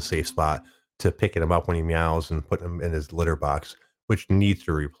so he has a safe spot to picking him up when he meows and putting him in his litter box, which needs to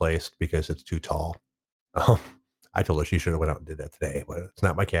be replaced because it's too tall. Um, I told her she should have went out and did that today, but it's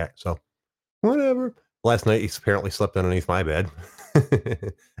not my cat, so whatever. Last night, he apparently slept underneath my bed.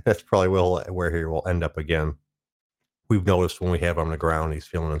 That's probably where he will end up again. We've noticed when we have him on the ground, he's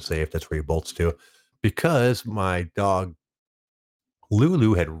feeling unsafe. That's where he bolts to. Because my dog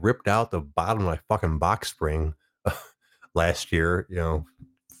Lulu had ripped out the bottom of my fucking box spring last year,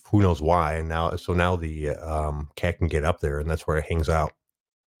 who knows why. And now the cat can get up there, and that's where it hangs out.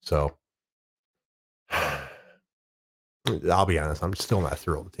 So I'll be honest, I'm still not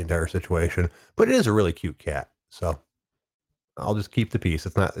thrilled with the entire situation, but it is a really cute cat. So I'll just keep the peace.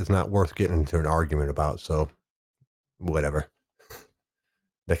 It's not worth getting into an argument about. So whatever.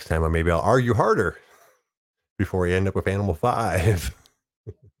 Next time, maybe I'll argue harder before we end up with Animal 5.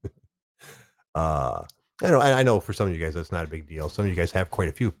 uh, I know for some of you guys that's not a big deal. Some of you guys have quite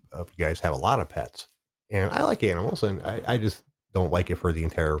a few of you guys have a lot of pets. And I like animals and I just don't like it for the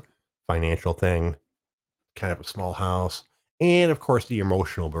entire financial thing, kind of a small house, and of course the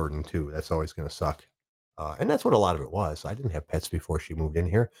emotional burden too. That's always going to suck. And that's what a lot of it was. I didn't have pets before she moved in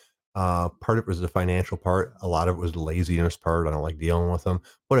here. Part of it was the financial part. A lot of it was the laziness part. I don't like dealing with them.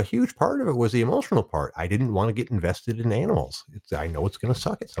 But a huge part of it was the emotional part. I didn't want to get invested in animals. I know it's going to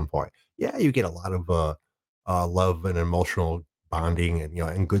suck at some point. Yeah, you get a lot of love and emotional bonding and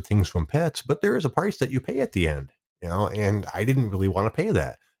and good things from pets, but there is a price that you pay at the end. And I didn't really want to pay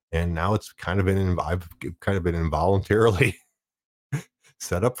that, and now it's kind of I've kind of been involuntarily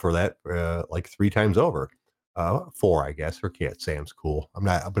set up for that like 3 times over. Four, I guess. Her cat Sam's cool. I'm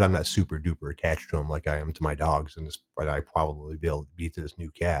not super duper attached to him like I am to my dogs, and this, but I probably be able to beat to this new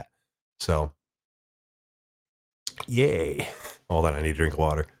cat. So, yay! Hold on, I need to drink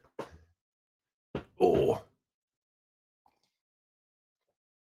water.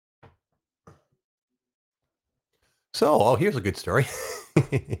 Oh, here's a good story.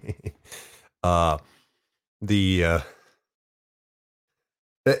 uh, the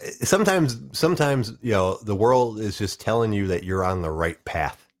sometimes the world is just telling you that you're on the right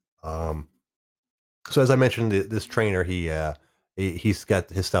path. Um, so as I mentioned, this trainer he's got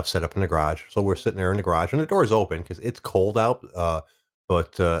his stuff set up in the garage. So we're sitting there in the garage, and the door's open because it's cold out.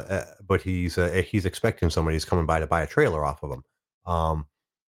 But he's expecting somebody's coming by to buy a trailer off of him. Um,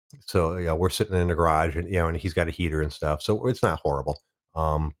 so we're sitting in the garage, and and he's got a heater and stuff, so it's not horrible.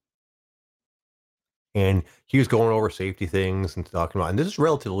 Um, and he was going over safety things and talking about, and this is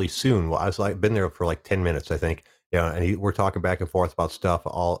relatively soon. Well, I was like, been there for like 10 minutes, I think. And we're talking back and forth about stuff,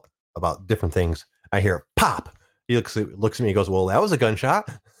 all about different things. I hear pop. He looks at me. He goes, "Well, that was a gunshot."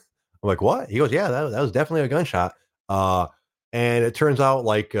 I'm like, "What?" He goes, "Yeah, that was definitely a gunshot." Uh, and it turns out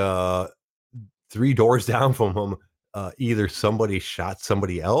like 3 doors down from him, either somebody shot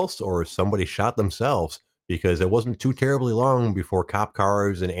somebody else or somebody shot themselves because it wasn't too terribly long before cop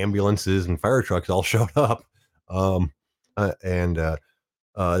cars and ambulances and fire trucks all showed up. Um, and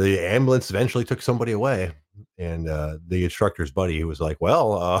The ambulance eventually took somebody away. And the instructor's buddy, who was like,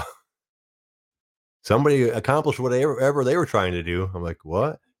 "Well, somebody accomplished whatever they were trying to do." I'm like,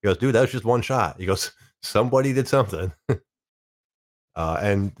 "What?" He goes, "Dude, that was just one shot." He goes, "Somebody did something."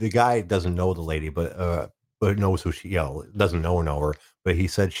 And the guy doesn't know the lady, but knows who she, doesn't know her. But he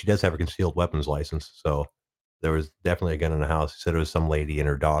said she does have a concealed weapons license, so there was definitely a gun in the house. He said it was some lady and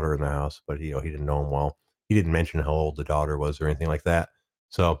her daughter in the house, but he didn't know him well. He didn't mention how old the daughter was or anything like that.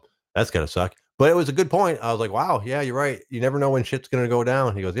 So that's gotta suck. But it was a good point. I was like, "Wow, yeah, you're right. You never know when shit's gonna go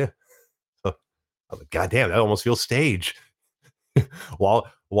down." He goes, "Yeah." So I was like, "God damn, that almost feels staged." While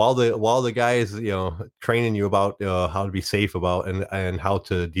the guy is training you about how to be safe about and how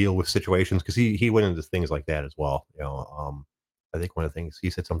to deal with situations, because he went into things like that as well. I think one of the things he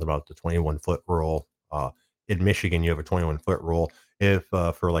said something about the 21-foot rule. In Michigan, you have a 21-foot rule. If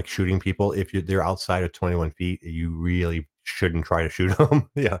for like shooting people, if they're outside of 21 feet, you really shouldn't try to shoot them.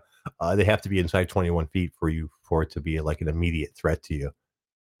 Yeah, they have to be inside 21 feet for it to be like an immediate threat to you.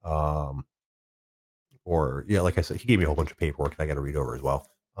 Um, or yeah, like I said, he gave me a whole bunch of paperwork that I got to read over as well.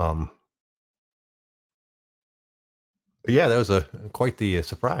 Um, but yeah, that was a quite the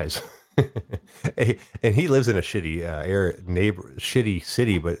surprise. And he lives in a shitty shitty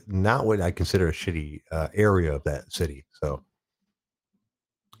city, but not what I consider a shitty area of that city. So,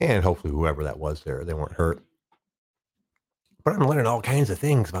 and hopefully, whoever that was there, they weren't hurt. But I'm learning all kinds of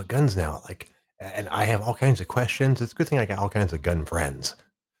things about guns now. And I have all kinds of questions. It's a good thing I got all kinds of gun friends.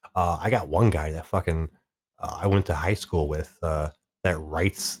 I got one guy that fucking I went to high school with that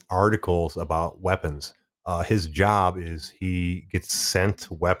writes articles about weapons. His job is he gets sent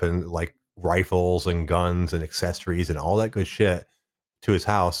weapon like rifles and guns and accessories and all that good shit to his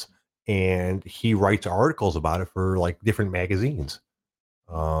house, and he writes articles about it for like different magazines.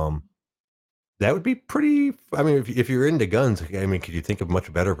 Um, that would be pretty. I mean, if you're into guns, I mean, could you think of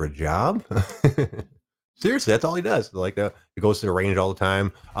much better of a job? Seriously, that's all he does. Like, he goes to the range all the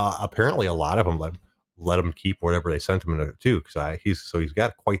time. Apparently, a lot of them let him keep whatever they sent him too. Because he's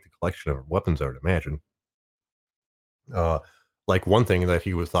got quite the collection of weapons, I would imagine. Uh, like one thing that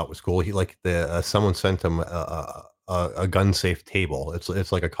he was thought was cool. He like the someone sent him a gun safe table.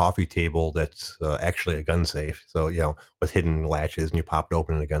 It's like a coffee table that's actually a gun safe. So with hidden latches, and you pop it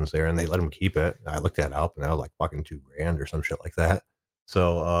open and the gun's there, and they let him keep it. I looked that up, and I was like fucking $2,000 or some shit like that.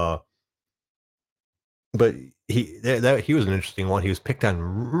 So but he was an interesting one. He was picked on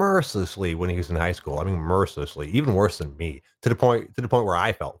mercilessly when he was in high school. I mean, mercilessly, even worse than me, to the point where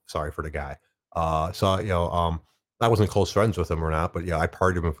I felt sorry for the guy. So I wasn't close friends with him or not, but yeah, I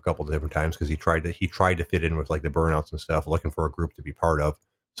partied him a couple of different times because he tried to fit in with like the burnouts and stuff, looking for a group to be part of.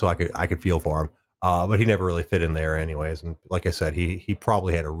 So I could feel for him. But he never really fit in there anyways. And like I said, he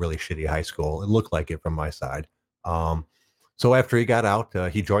probably had a really shitty high school. It looked like it from my side. Um, so after he got out,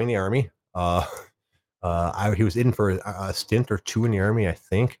 he joined the army. He was in for a stint or two in the army, I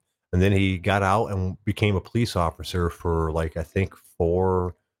think, and then he got out and became a police officer for like I think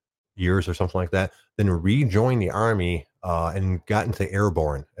 4 years or something like that. Then rejoined the army and got into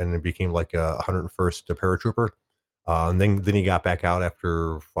airborne, and it became like a 101st paratrooper. And then he got back out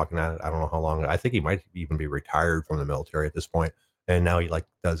after fucking I don't know how long. I think he might even be retired from the military at this point, and now he like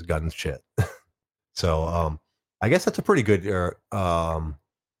does gun shit. So I guess that's a pretty good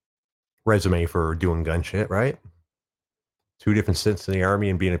resume for doing gun shit, right? Two different stints in the army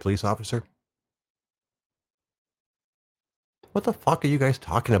and being a police officer. What the fuck are you guys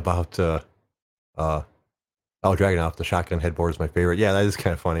talking about? Uh, oh, Dragon off the shotgun headboard is my favorite. Yeah, that is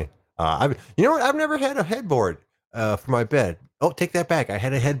kind of funny. You know what? I've never had a headboard for my bed. Oh, take that back. I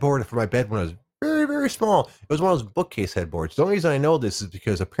had a headboard for my bed when I was very, very small. It was one of those bookcase headboards. The only reason I know this is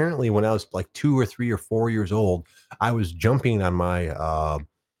because apparently when I was like 2 or 3 or 4 years old, I was jumping on my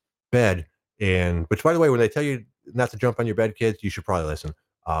bed. And which, by the way, when they tell you not to jump on your bed, kids, you should probably listen.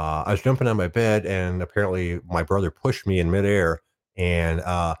 I was jumping on my bed, and apparently my brother pushed me in midair, and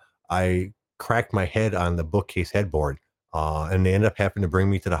I cracked my head on the bookcase headboard. And they ended up having to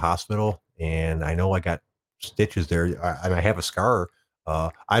bring me to the hospital. And I know I got stitches there, and I have a scar.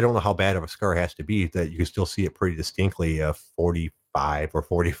 I don't know how bad of a scar has to be that you can still see it pretty distinctly 45 or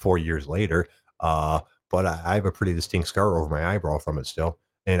 44 years later. Uh, but I have a pretty distinct scar over my eyebrow from it still,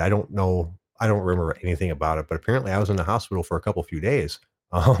 and I don't remember anything about it, but apparently I was in the hospital for a couple few days.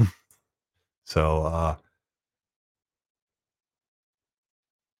 Um, so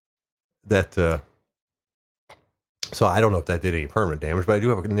that so I don't know if that did any permanent damage, but I do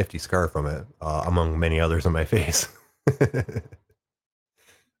have a nifty scar from it, among many others on my face.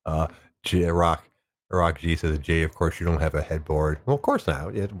 Uh, Rock G says, Jay, of course you don't have a headboard. Well, of course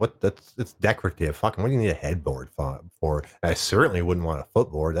not. That's it's decorative. Fucking, what do you need a headboard for? I certainly wouldn't want a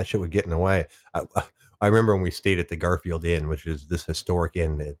footboard. That shit would get in the way. I remember when we stayed at the Garfield Inn, which is this historic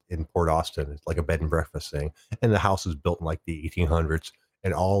inn in Port Austin. It's like a bed and breakfast thing, and the house was built in like the 1800s,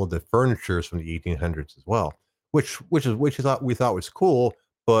 and all of the furniture is from the 1800s as well, which is we thought was cool,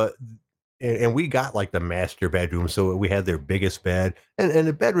 but and we got like the master bedroom, so we had their biggest bed, and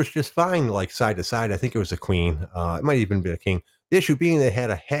the bed was just fine, like side to side. I think it was a queen. It might even be a king. The issue being they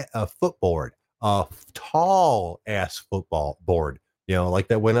had a footboard, a tall ass football board, like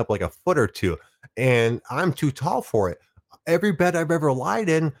that went up like a foot or two, and I'm too tall for it. Every bed I've ever lied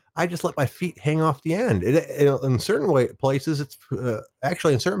in, I just let my feet hang off the end. In certain places, it's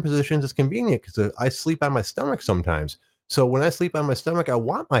actually in certain positions, it's convenient because I sleep on my stomach sometimes. So when I sleep on my stomach, I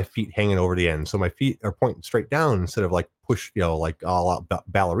want my feet hanging over the end, so my feet are pointing straight down instead of like push, like all out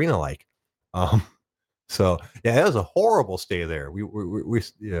ballerina like. Um, so yeah, it was a horrible stay there. We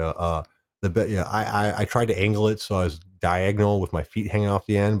yeah, the bed. Yeah, I tried to angle it so I was diagonal with my feet hanging off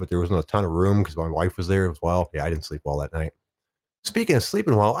the end, but there wasn't a ton of room because my wife was there as well. Yeah, I didn't sleep well that night. Speaking of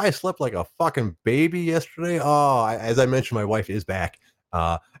sleeping well, I slept like a fucking baby yesterday. Oh, as I mentioned, my wife is back,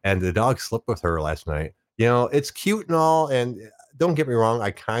 and the dog slept with her last night. It's cute and all, and don't get me wrong,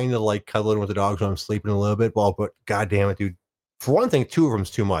 I kind of like cuddling with the dogs when I'm sleeping a little bit. Well, but god damn it, dude. For one thing, two of them's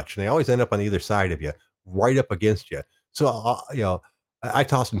too much, and they always end up on either side of you, right up against you. So, I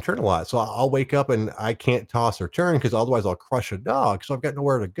toss and turn a lot. So I'll wake up and I can't toss or turn because otherwise I'll crush a dog. So I've got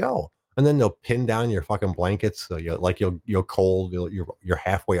nowhere to go, and then they'll pin down your fucking blankets. So you're cold, you're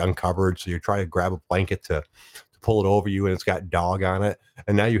halfway uncovered. So you try to grab a blanket to pull it over you, and it's got dog on it.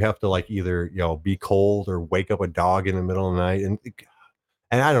 And now you have to like either be cold or wake up a dog in the middle of the night.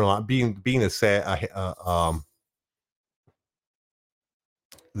 And I don't know, being a sad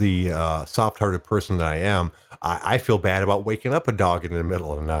the soft-hearted person that I am, I feel bad about waking up a dog in the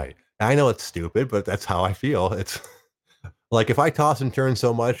middle of the night. I know it's stupid, but that's how I feel. It's like if I toss and turn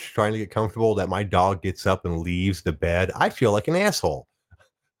so much trying to get comfortable that my dog gets up and leaves the bed, I feel like an asshole.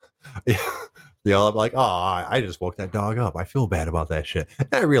 I'm like, oh, I just woke that dog up. I feel bad about that shit. And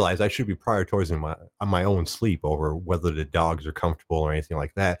I realize I should be prioritizing my own sleep over whether the dogs are comfortable or anything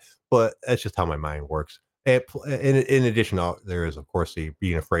like that. But that's just how my mind works. In addition, there is of course the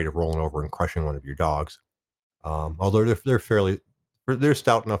being afraid of rolling over and crushing one of your dogs. Although they're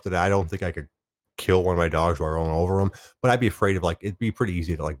stout enough that I don't think I could kill one of my dogs while rolling over them. But I'd be afraid of like it'd be pretty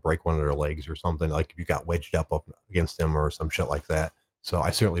easy to like break one of their legs or something, like if you got wedged up against them or some shit like that. So I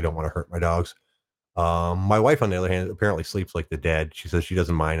certainly don't want to hurt my dogs. My wife, on the other hand, apparently sleeps like the dead. She says she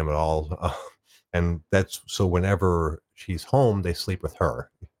doesn't mind them at all. And that's so whenever she's home, they sleep with her.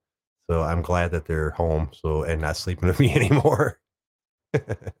 So I'm glad that they're home, so and not sleeping with me anymore.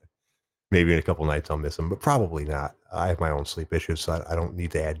 Maybe in a couple nights I'll miss them, but probably not. I have my own sleep issues, so I don't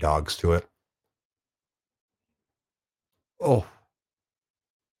need to add dogs to it. Oh,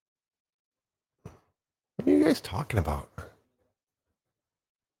 what are you guys talking about?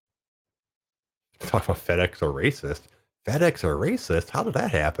 Talk about FedEx are racist. FedEx are racist. How did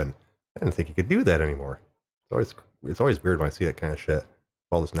that happen? I didn't think you could do that anymore. It's always weird when I see that kind of shit.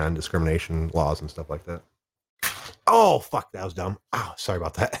 All this non-discrimination laws and stuff like that. Oh fuck, that was dumb. Oh, sorry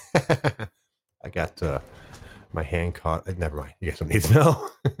about that. I got my hand caught. Never mind. You guys don't need to know.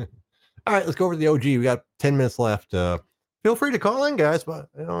 All right, let's go over to the OG. We got 10 minutes left. Feel free to call in, guys, but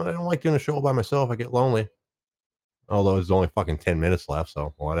I don't like doing a show by myself. I get lonely. Although there's only fucking 10 minutes left,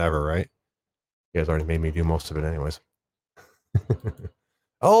 so whatever, right? You guys already made me do most of it anyways.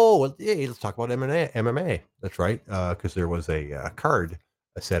 Oh, well, yeah, let's talk about MMA. That's right, because there was a card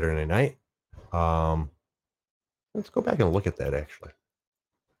a Saturday night. Let's go back and look at that, actually.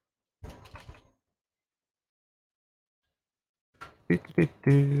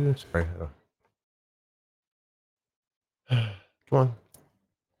 Sorry. Come on.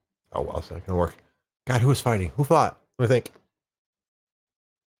 Oh, well, it's not going to work. God, who was fighting? Who fought? Let me think.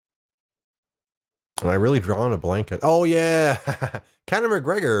 Am I really drawing a blanket? Oh, yeah. Conor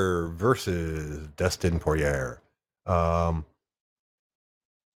McGregor versus Dustin Poirier. Fuck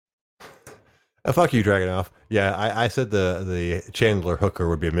you, Dragonoff. Yeah, I said the Chandler Hooker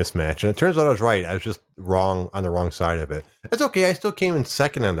would be a mismatch, and it turns out I was right. I was just wrong on the wrong side of it. That's okay. I still came in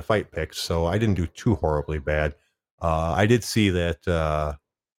second on the fight picks, so I didn't do too horribly bad. I did see that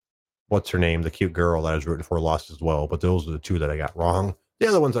what's her name, the cute girl that I was rooting for, lost as well, but those are the two that I got wrong. The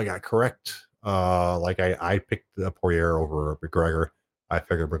other ones I got correct. Like I picked Poirier over McGregor. I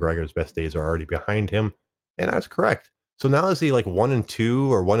figured McGregor's best days are already behind him, and I was correct. So now is he like 1-2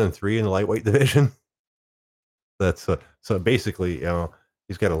 or 1-3 in the lightweight division? That's so basically,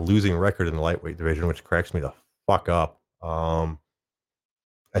 he's got a losing record in the lightweight division, which cracks me the fuck up.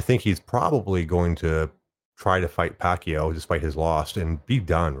 I think he's probably going to try to fight Pacquiao despite his loss and be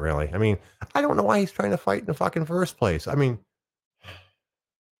done, really. I mean, I don't know why he's trying to fight in the fucking first place. I mean,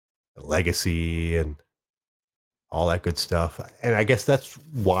 legacy and all that good stuff. And I guess that's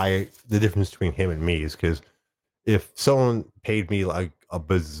why the difference between him and me is because if someone paid me like a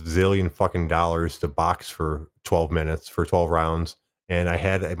bazillion fucking dollars to box for 12 minutes for 12 rounds, and I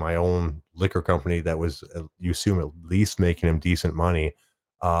had my own liquor company that was, you assume, at least making him decent money,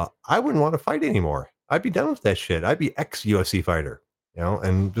 I wouldn't want to fight anymore. I'd be done with that shit. I'd be ex UFC fighter,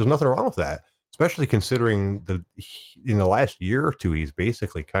 and there's nothing wrong with that, especially considering in the last year or two, he's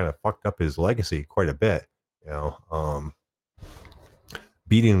basically kind of fucked up his legacy quite a bit, you know.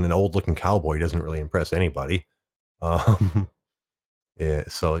 Beating an old looking cowboy doesn't really impress anybody. Um, yeah,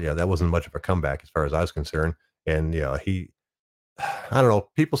 so yeah, that wasn't much of a comeback as far as I was concerned. And yeah, I don't know.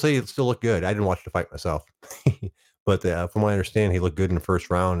 People say it still looked good. I didn't watch the fight myself, but from what I understand, he looked good in the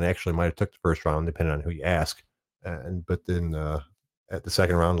first round, and actually might have took the first round depending on who you ask. And but then at the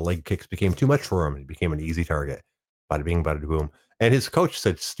second round, the leg kicks became too much for him. He became an easy target. Bada bing, bada boom. And his coach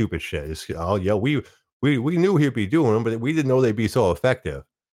said stupid shit. Oh yeah, we knew he'd be doing them, but we didn't know they'd be so effective.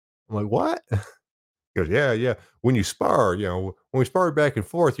 I'm like, what? He goes, yeah, yeah. When you spar, when we spar back and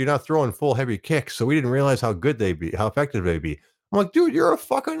forth, you're not throwing full heavy kicks. So we didn't realize how good they'd be, how effective they'd be. I'm like, dude, you're a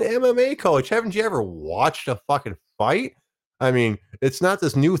fucking MMA coach. Haven't you ever watched a fucking fight? I mean, it's not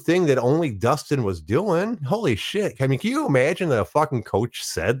this new thing that only Dustin was doing. Holy shit. I mean, can you imagine that a fucking coach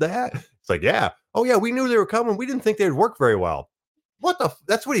said that? It's like, yeah. Oh, yeah, we knew they were coming. We didn't think they'd work very well.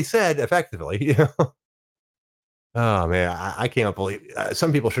 That's what he said effectively. Oh man, I can't believe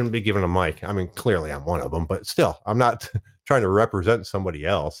some people shouldn't be given a mic. I mean, clearly I'm one of them, but still, I'm not trying to represent somebody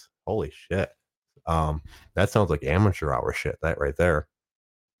else. Holy shit. Um, that sounds like amateur hour shit, that right there.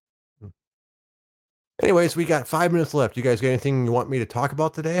 Anyways, we got 5 minutes left. You guys got anything you want me to talk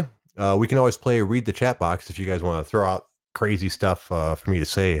about today? We can always play read the chat box if you guys want to throw out crazy stuff for me to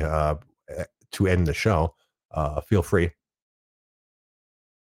say to end the show. Feel free.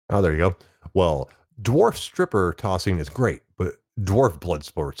 Oh, there you go. Well, dwarf stripper tossing is great, but dwarf blood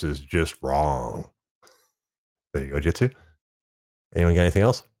sports is just wrong. There you go, Jitsu. Anyone got anything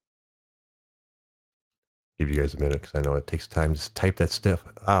else? Give you guys a minute because I know it takes time to type that stuff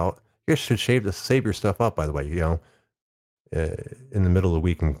out. You guys should save your stuff up, by the way, in the middle of the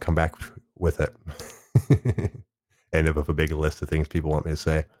week and come back with it. End up with a big list of things people want me to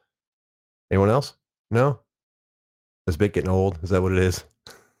say. Anyone else? No? Is Bit getting old? Is that what it is?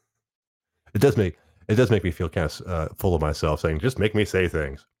 It does make me feel kind of full of myself saying, just make me say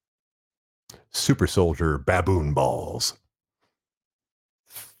things. Super soldier baboon balls.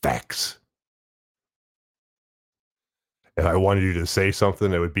 Facts. If I wanted you to say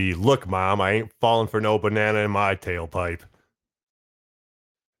something, it would be, "Look, Mom, I ain't falling for no banana in my tailpipe."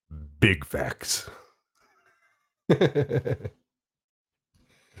 Big facts.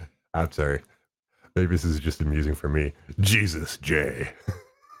 I'm sorry. Maybe this is just amusing for me. Jesus J.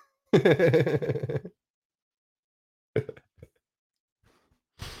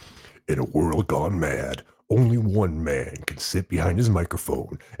 In a world gone mad, only one man can sit behind his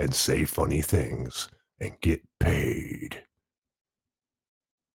microphone and say funny things and get paid.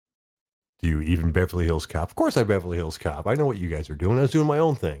 Do you even Beverly Hills Cop? Of course I Beverly Hills Cop. I know what you guys are doing. I was doing my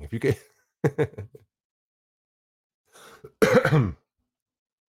own thing. If you get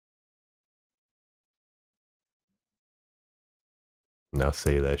now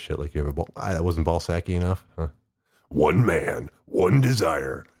say that shit like you have a ball. That wasn't ball sacky enough. Huh? One man, one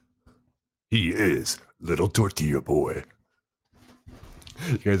desire. He is Little Tortilla Boy.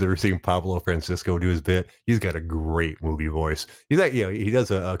 You guys ever seen Pablo Francisco do his bit? He's got a great movie voice. He's like, he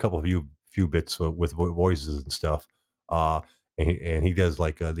does a couple of few bits with voices and stuff. Uh, and he does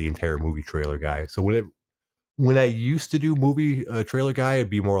like the entire movie trailer guy. So when I used to do movie trailer guy, it'd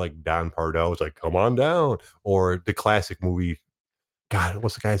be more like Don Pardo. It's like, come on down, or the classic movie. God,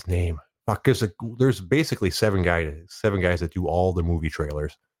 what's the guy's name? Fuck, there's basically seven guys that do all the movie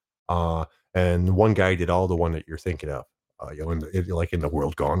trailers. Uh, and one guy did all the one that you're thinking of. Like in the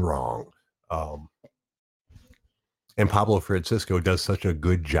world gone wrong. Um, and Pablo Francisco does such a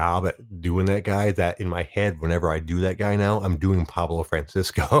good job at doing that guy that in my head, whenever I do that guy now, I'm doing Pablo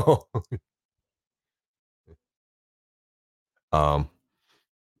Francisco. um,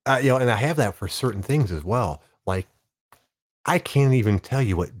 and I have that for certain things as well. Like I can't even tell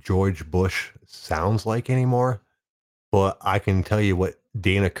you what George Bush sounds like anymore, but I can tell you what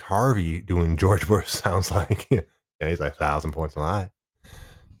Dana Carvey doing George Bush sounds like. Yeah, he's like 1,000 points a lie.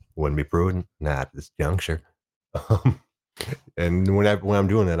 Wouldn't be prudent, not at this juncture. Um, and when I'm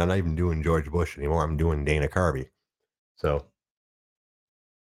doing that, I'm not even doing George Bush anymore. I'm doing Dana Carvey. So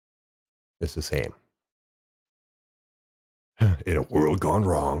it's the same. In a world gone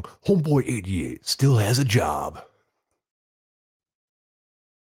wrong, Homeboy 88 still has a job.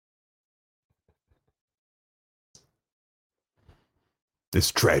 This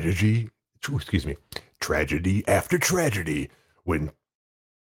tragedy after tragedy when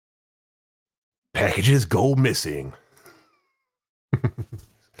packages go missing.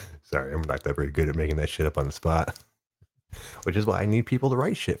 Sorry, I'm not that very good at making that shit up on the spot, which is why I need people to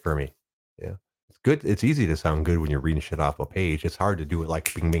write shit for me. Yeah. It's good. It's easy to sound good when you're reading shit off a page. It's hard to do it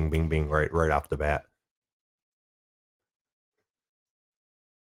like bing, bing, bing, bing, right off the bat.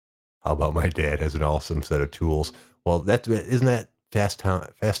 How about my dad has an awesome set of tools? Well, isn't that Fast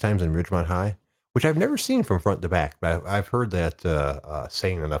Times in Ridgemont High, which I've never seen from front to back, but I've heard that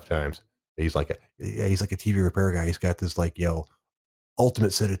saying enough times. He's like a TV repair guy. He's got this like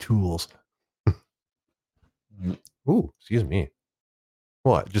ultimate set of tools. Ooh, excuse me.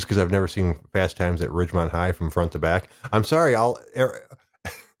 What? Just because I've never seen Fast Times at Ridgemont High from front to back? I'm sorry.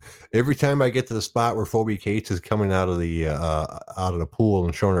 Every time I get to the spot where Phoebe Cates is coming out of the pool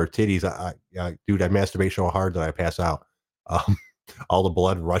and showing her titties, dude, I masturbate so hard that I pass out. Um, all the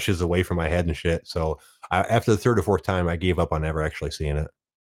blood rushes away from my head and shit. So after the third or fourth time, I gave up on ever actually seeing it.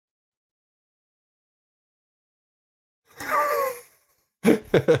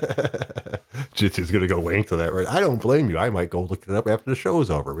 Just is gonna go wink to that, right? I don't blame you. I might go look it up after the show's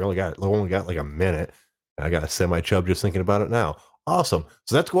over. We only got like a minute. And I got a semi chub just thinking about it now. Awesome.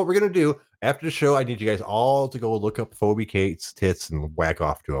 So that's what we're gonna do after the show. I need you guys all to go look up Phoebe Cates tits and whack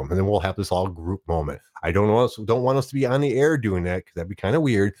off to them, and then we'll have this all group moment. I don't want us to be on the air doing that because that'd be kind of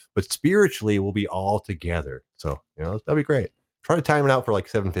weird. But spiritually, we'll be all together. So that'd be great. Try to time it out for like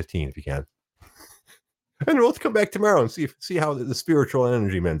 7:15 if you can. And we'll come back tomorrow and see how the spiritual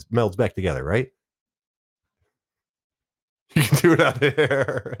energy melds back together, right? You can do it out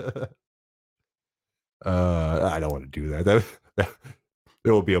there. I don't want to do that.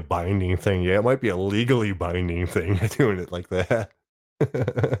 There will be a binding thing. Yeah, it might be a legally binding thing doing it like that.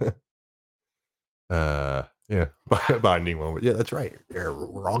 Yeah, binding moment. Yeah, that's right. Yeah,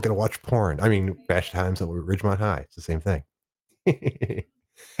 we're all gonna watch porn. I mean, Bash Times at Ridgemont High. It's the same thing.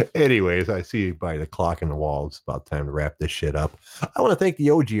 Anyways, I see by the clock in the wall, it's about time to wrap this shit up. I want to thank the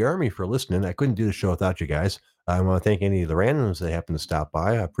OG Army for listening. I couldn't do the show without you guys. I want to thank any of the randoms that happen to stop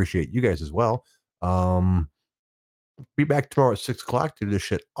by. I appreciate you guys as well. Be back tomorrow at 6 o'clock to do this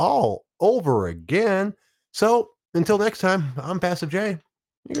shit all over again. So until next time, I'm Passive J.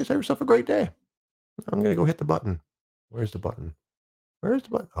 You guys have yourself a great day. I'm gonna go hit the button. Where's the button? Where's the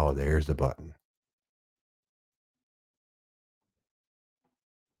button? Oh, there's the button.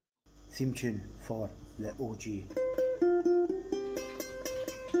 theme tune for the OG.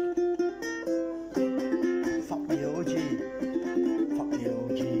 Fuck the OG, fuck the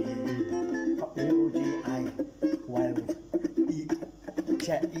OG, fuck the OG, aye, wild, eat,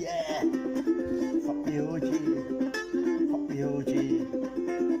 chat, yeah. Fuck the OG, fuck the OG,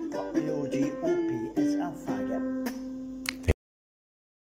 fuck the OG,